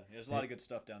go there. Yeah, there's a lot of good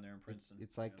stuff down there in Princeton.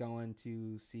 It's like going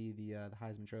to see the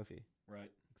Heisman Trophy. Right.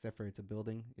 Except for it's a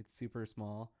building. It's super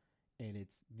small, and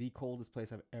it's the coldest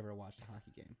place I've ever watched a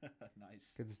hockey game.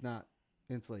 Nice. Because it's not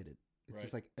insulated. It's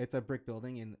just like, it's a brick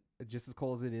building, and just as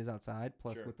cold as it is outside.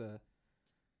 Plus with the,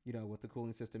 with the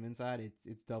cooling system inside,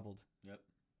 it's doubled. Yep.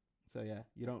 So yeah,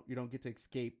 you don't get to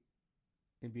escape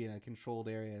and be in a controlled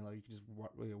area. Like, you can just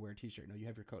wear a t-shirt. No, you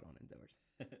have your coat on indoors.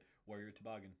 Wear your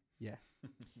toboggan. Yeah.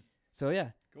 So yeah.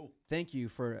 Cool. Thank you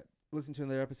for listening to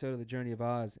another episode of The Journey of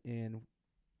Oz, and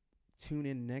tune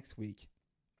in next week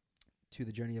to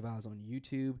the Journey of Oz on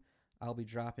YouTube. I'll be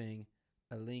dropping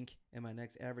a link in my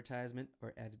next advertisement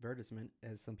or advertisement,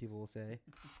 as some people will say,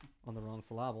 on the wrong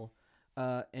syllable,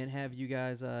 and have you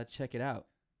guys check it out.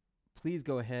 Please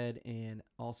go ahead and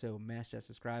also mash that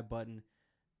subscribe button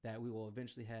that we will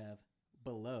eventually have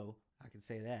below. I can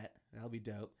say that. That'll be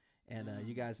dope. And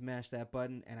you guys mash that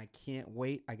button, and I can't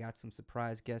wait. I got some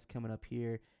surprise guests coming up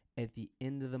here at the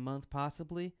end of the month,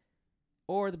 possibly,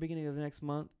 or the beginning of the next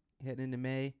month, heading into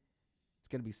May. It's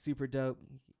going to be super dope,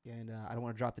 and I don't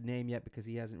want to drop the name yet because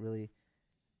he hasn't really,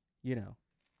 he's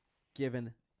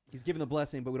given the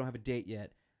blessing, but we don't have a date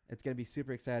yet. It's going to be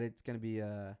super excited. It's going to be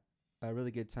a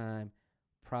really good time.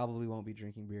 Probably won't be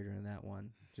drinking beer during that one,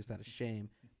 just out of shame.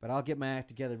 But I'll get my act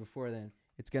together before then.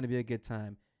 It's going to be a good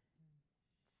time.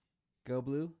 Go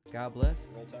Blue. God bless.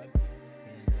 Roll Tide.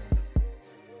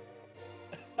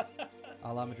 And,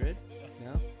 a la Madrid?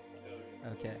 No?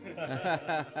 Okay.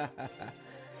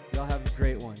 Y'all have a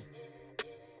great one.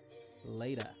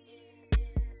 Later.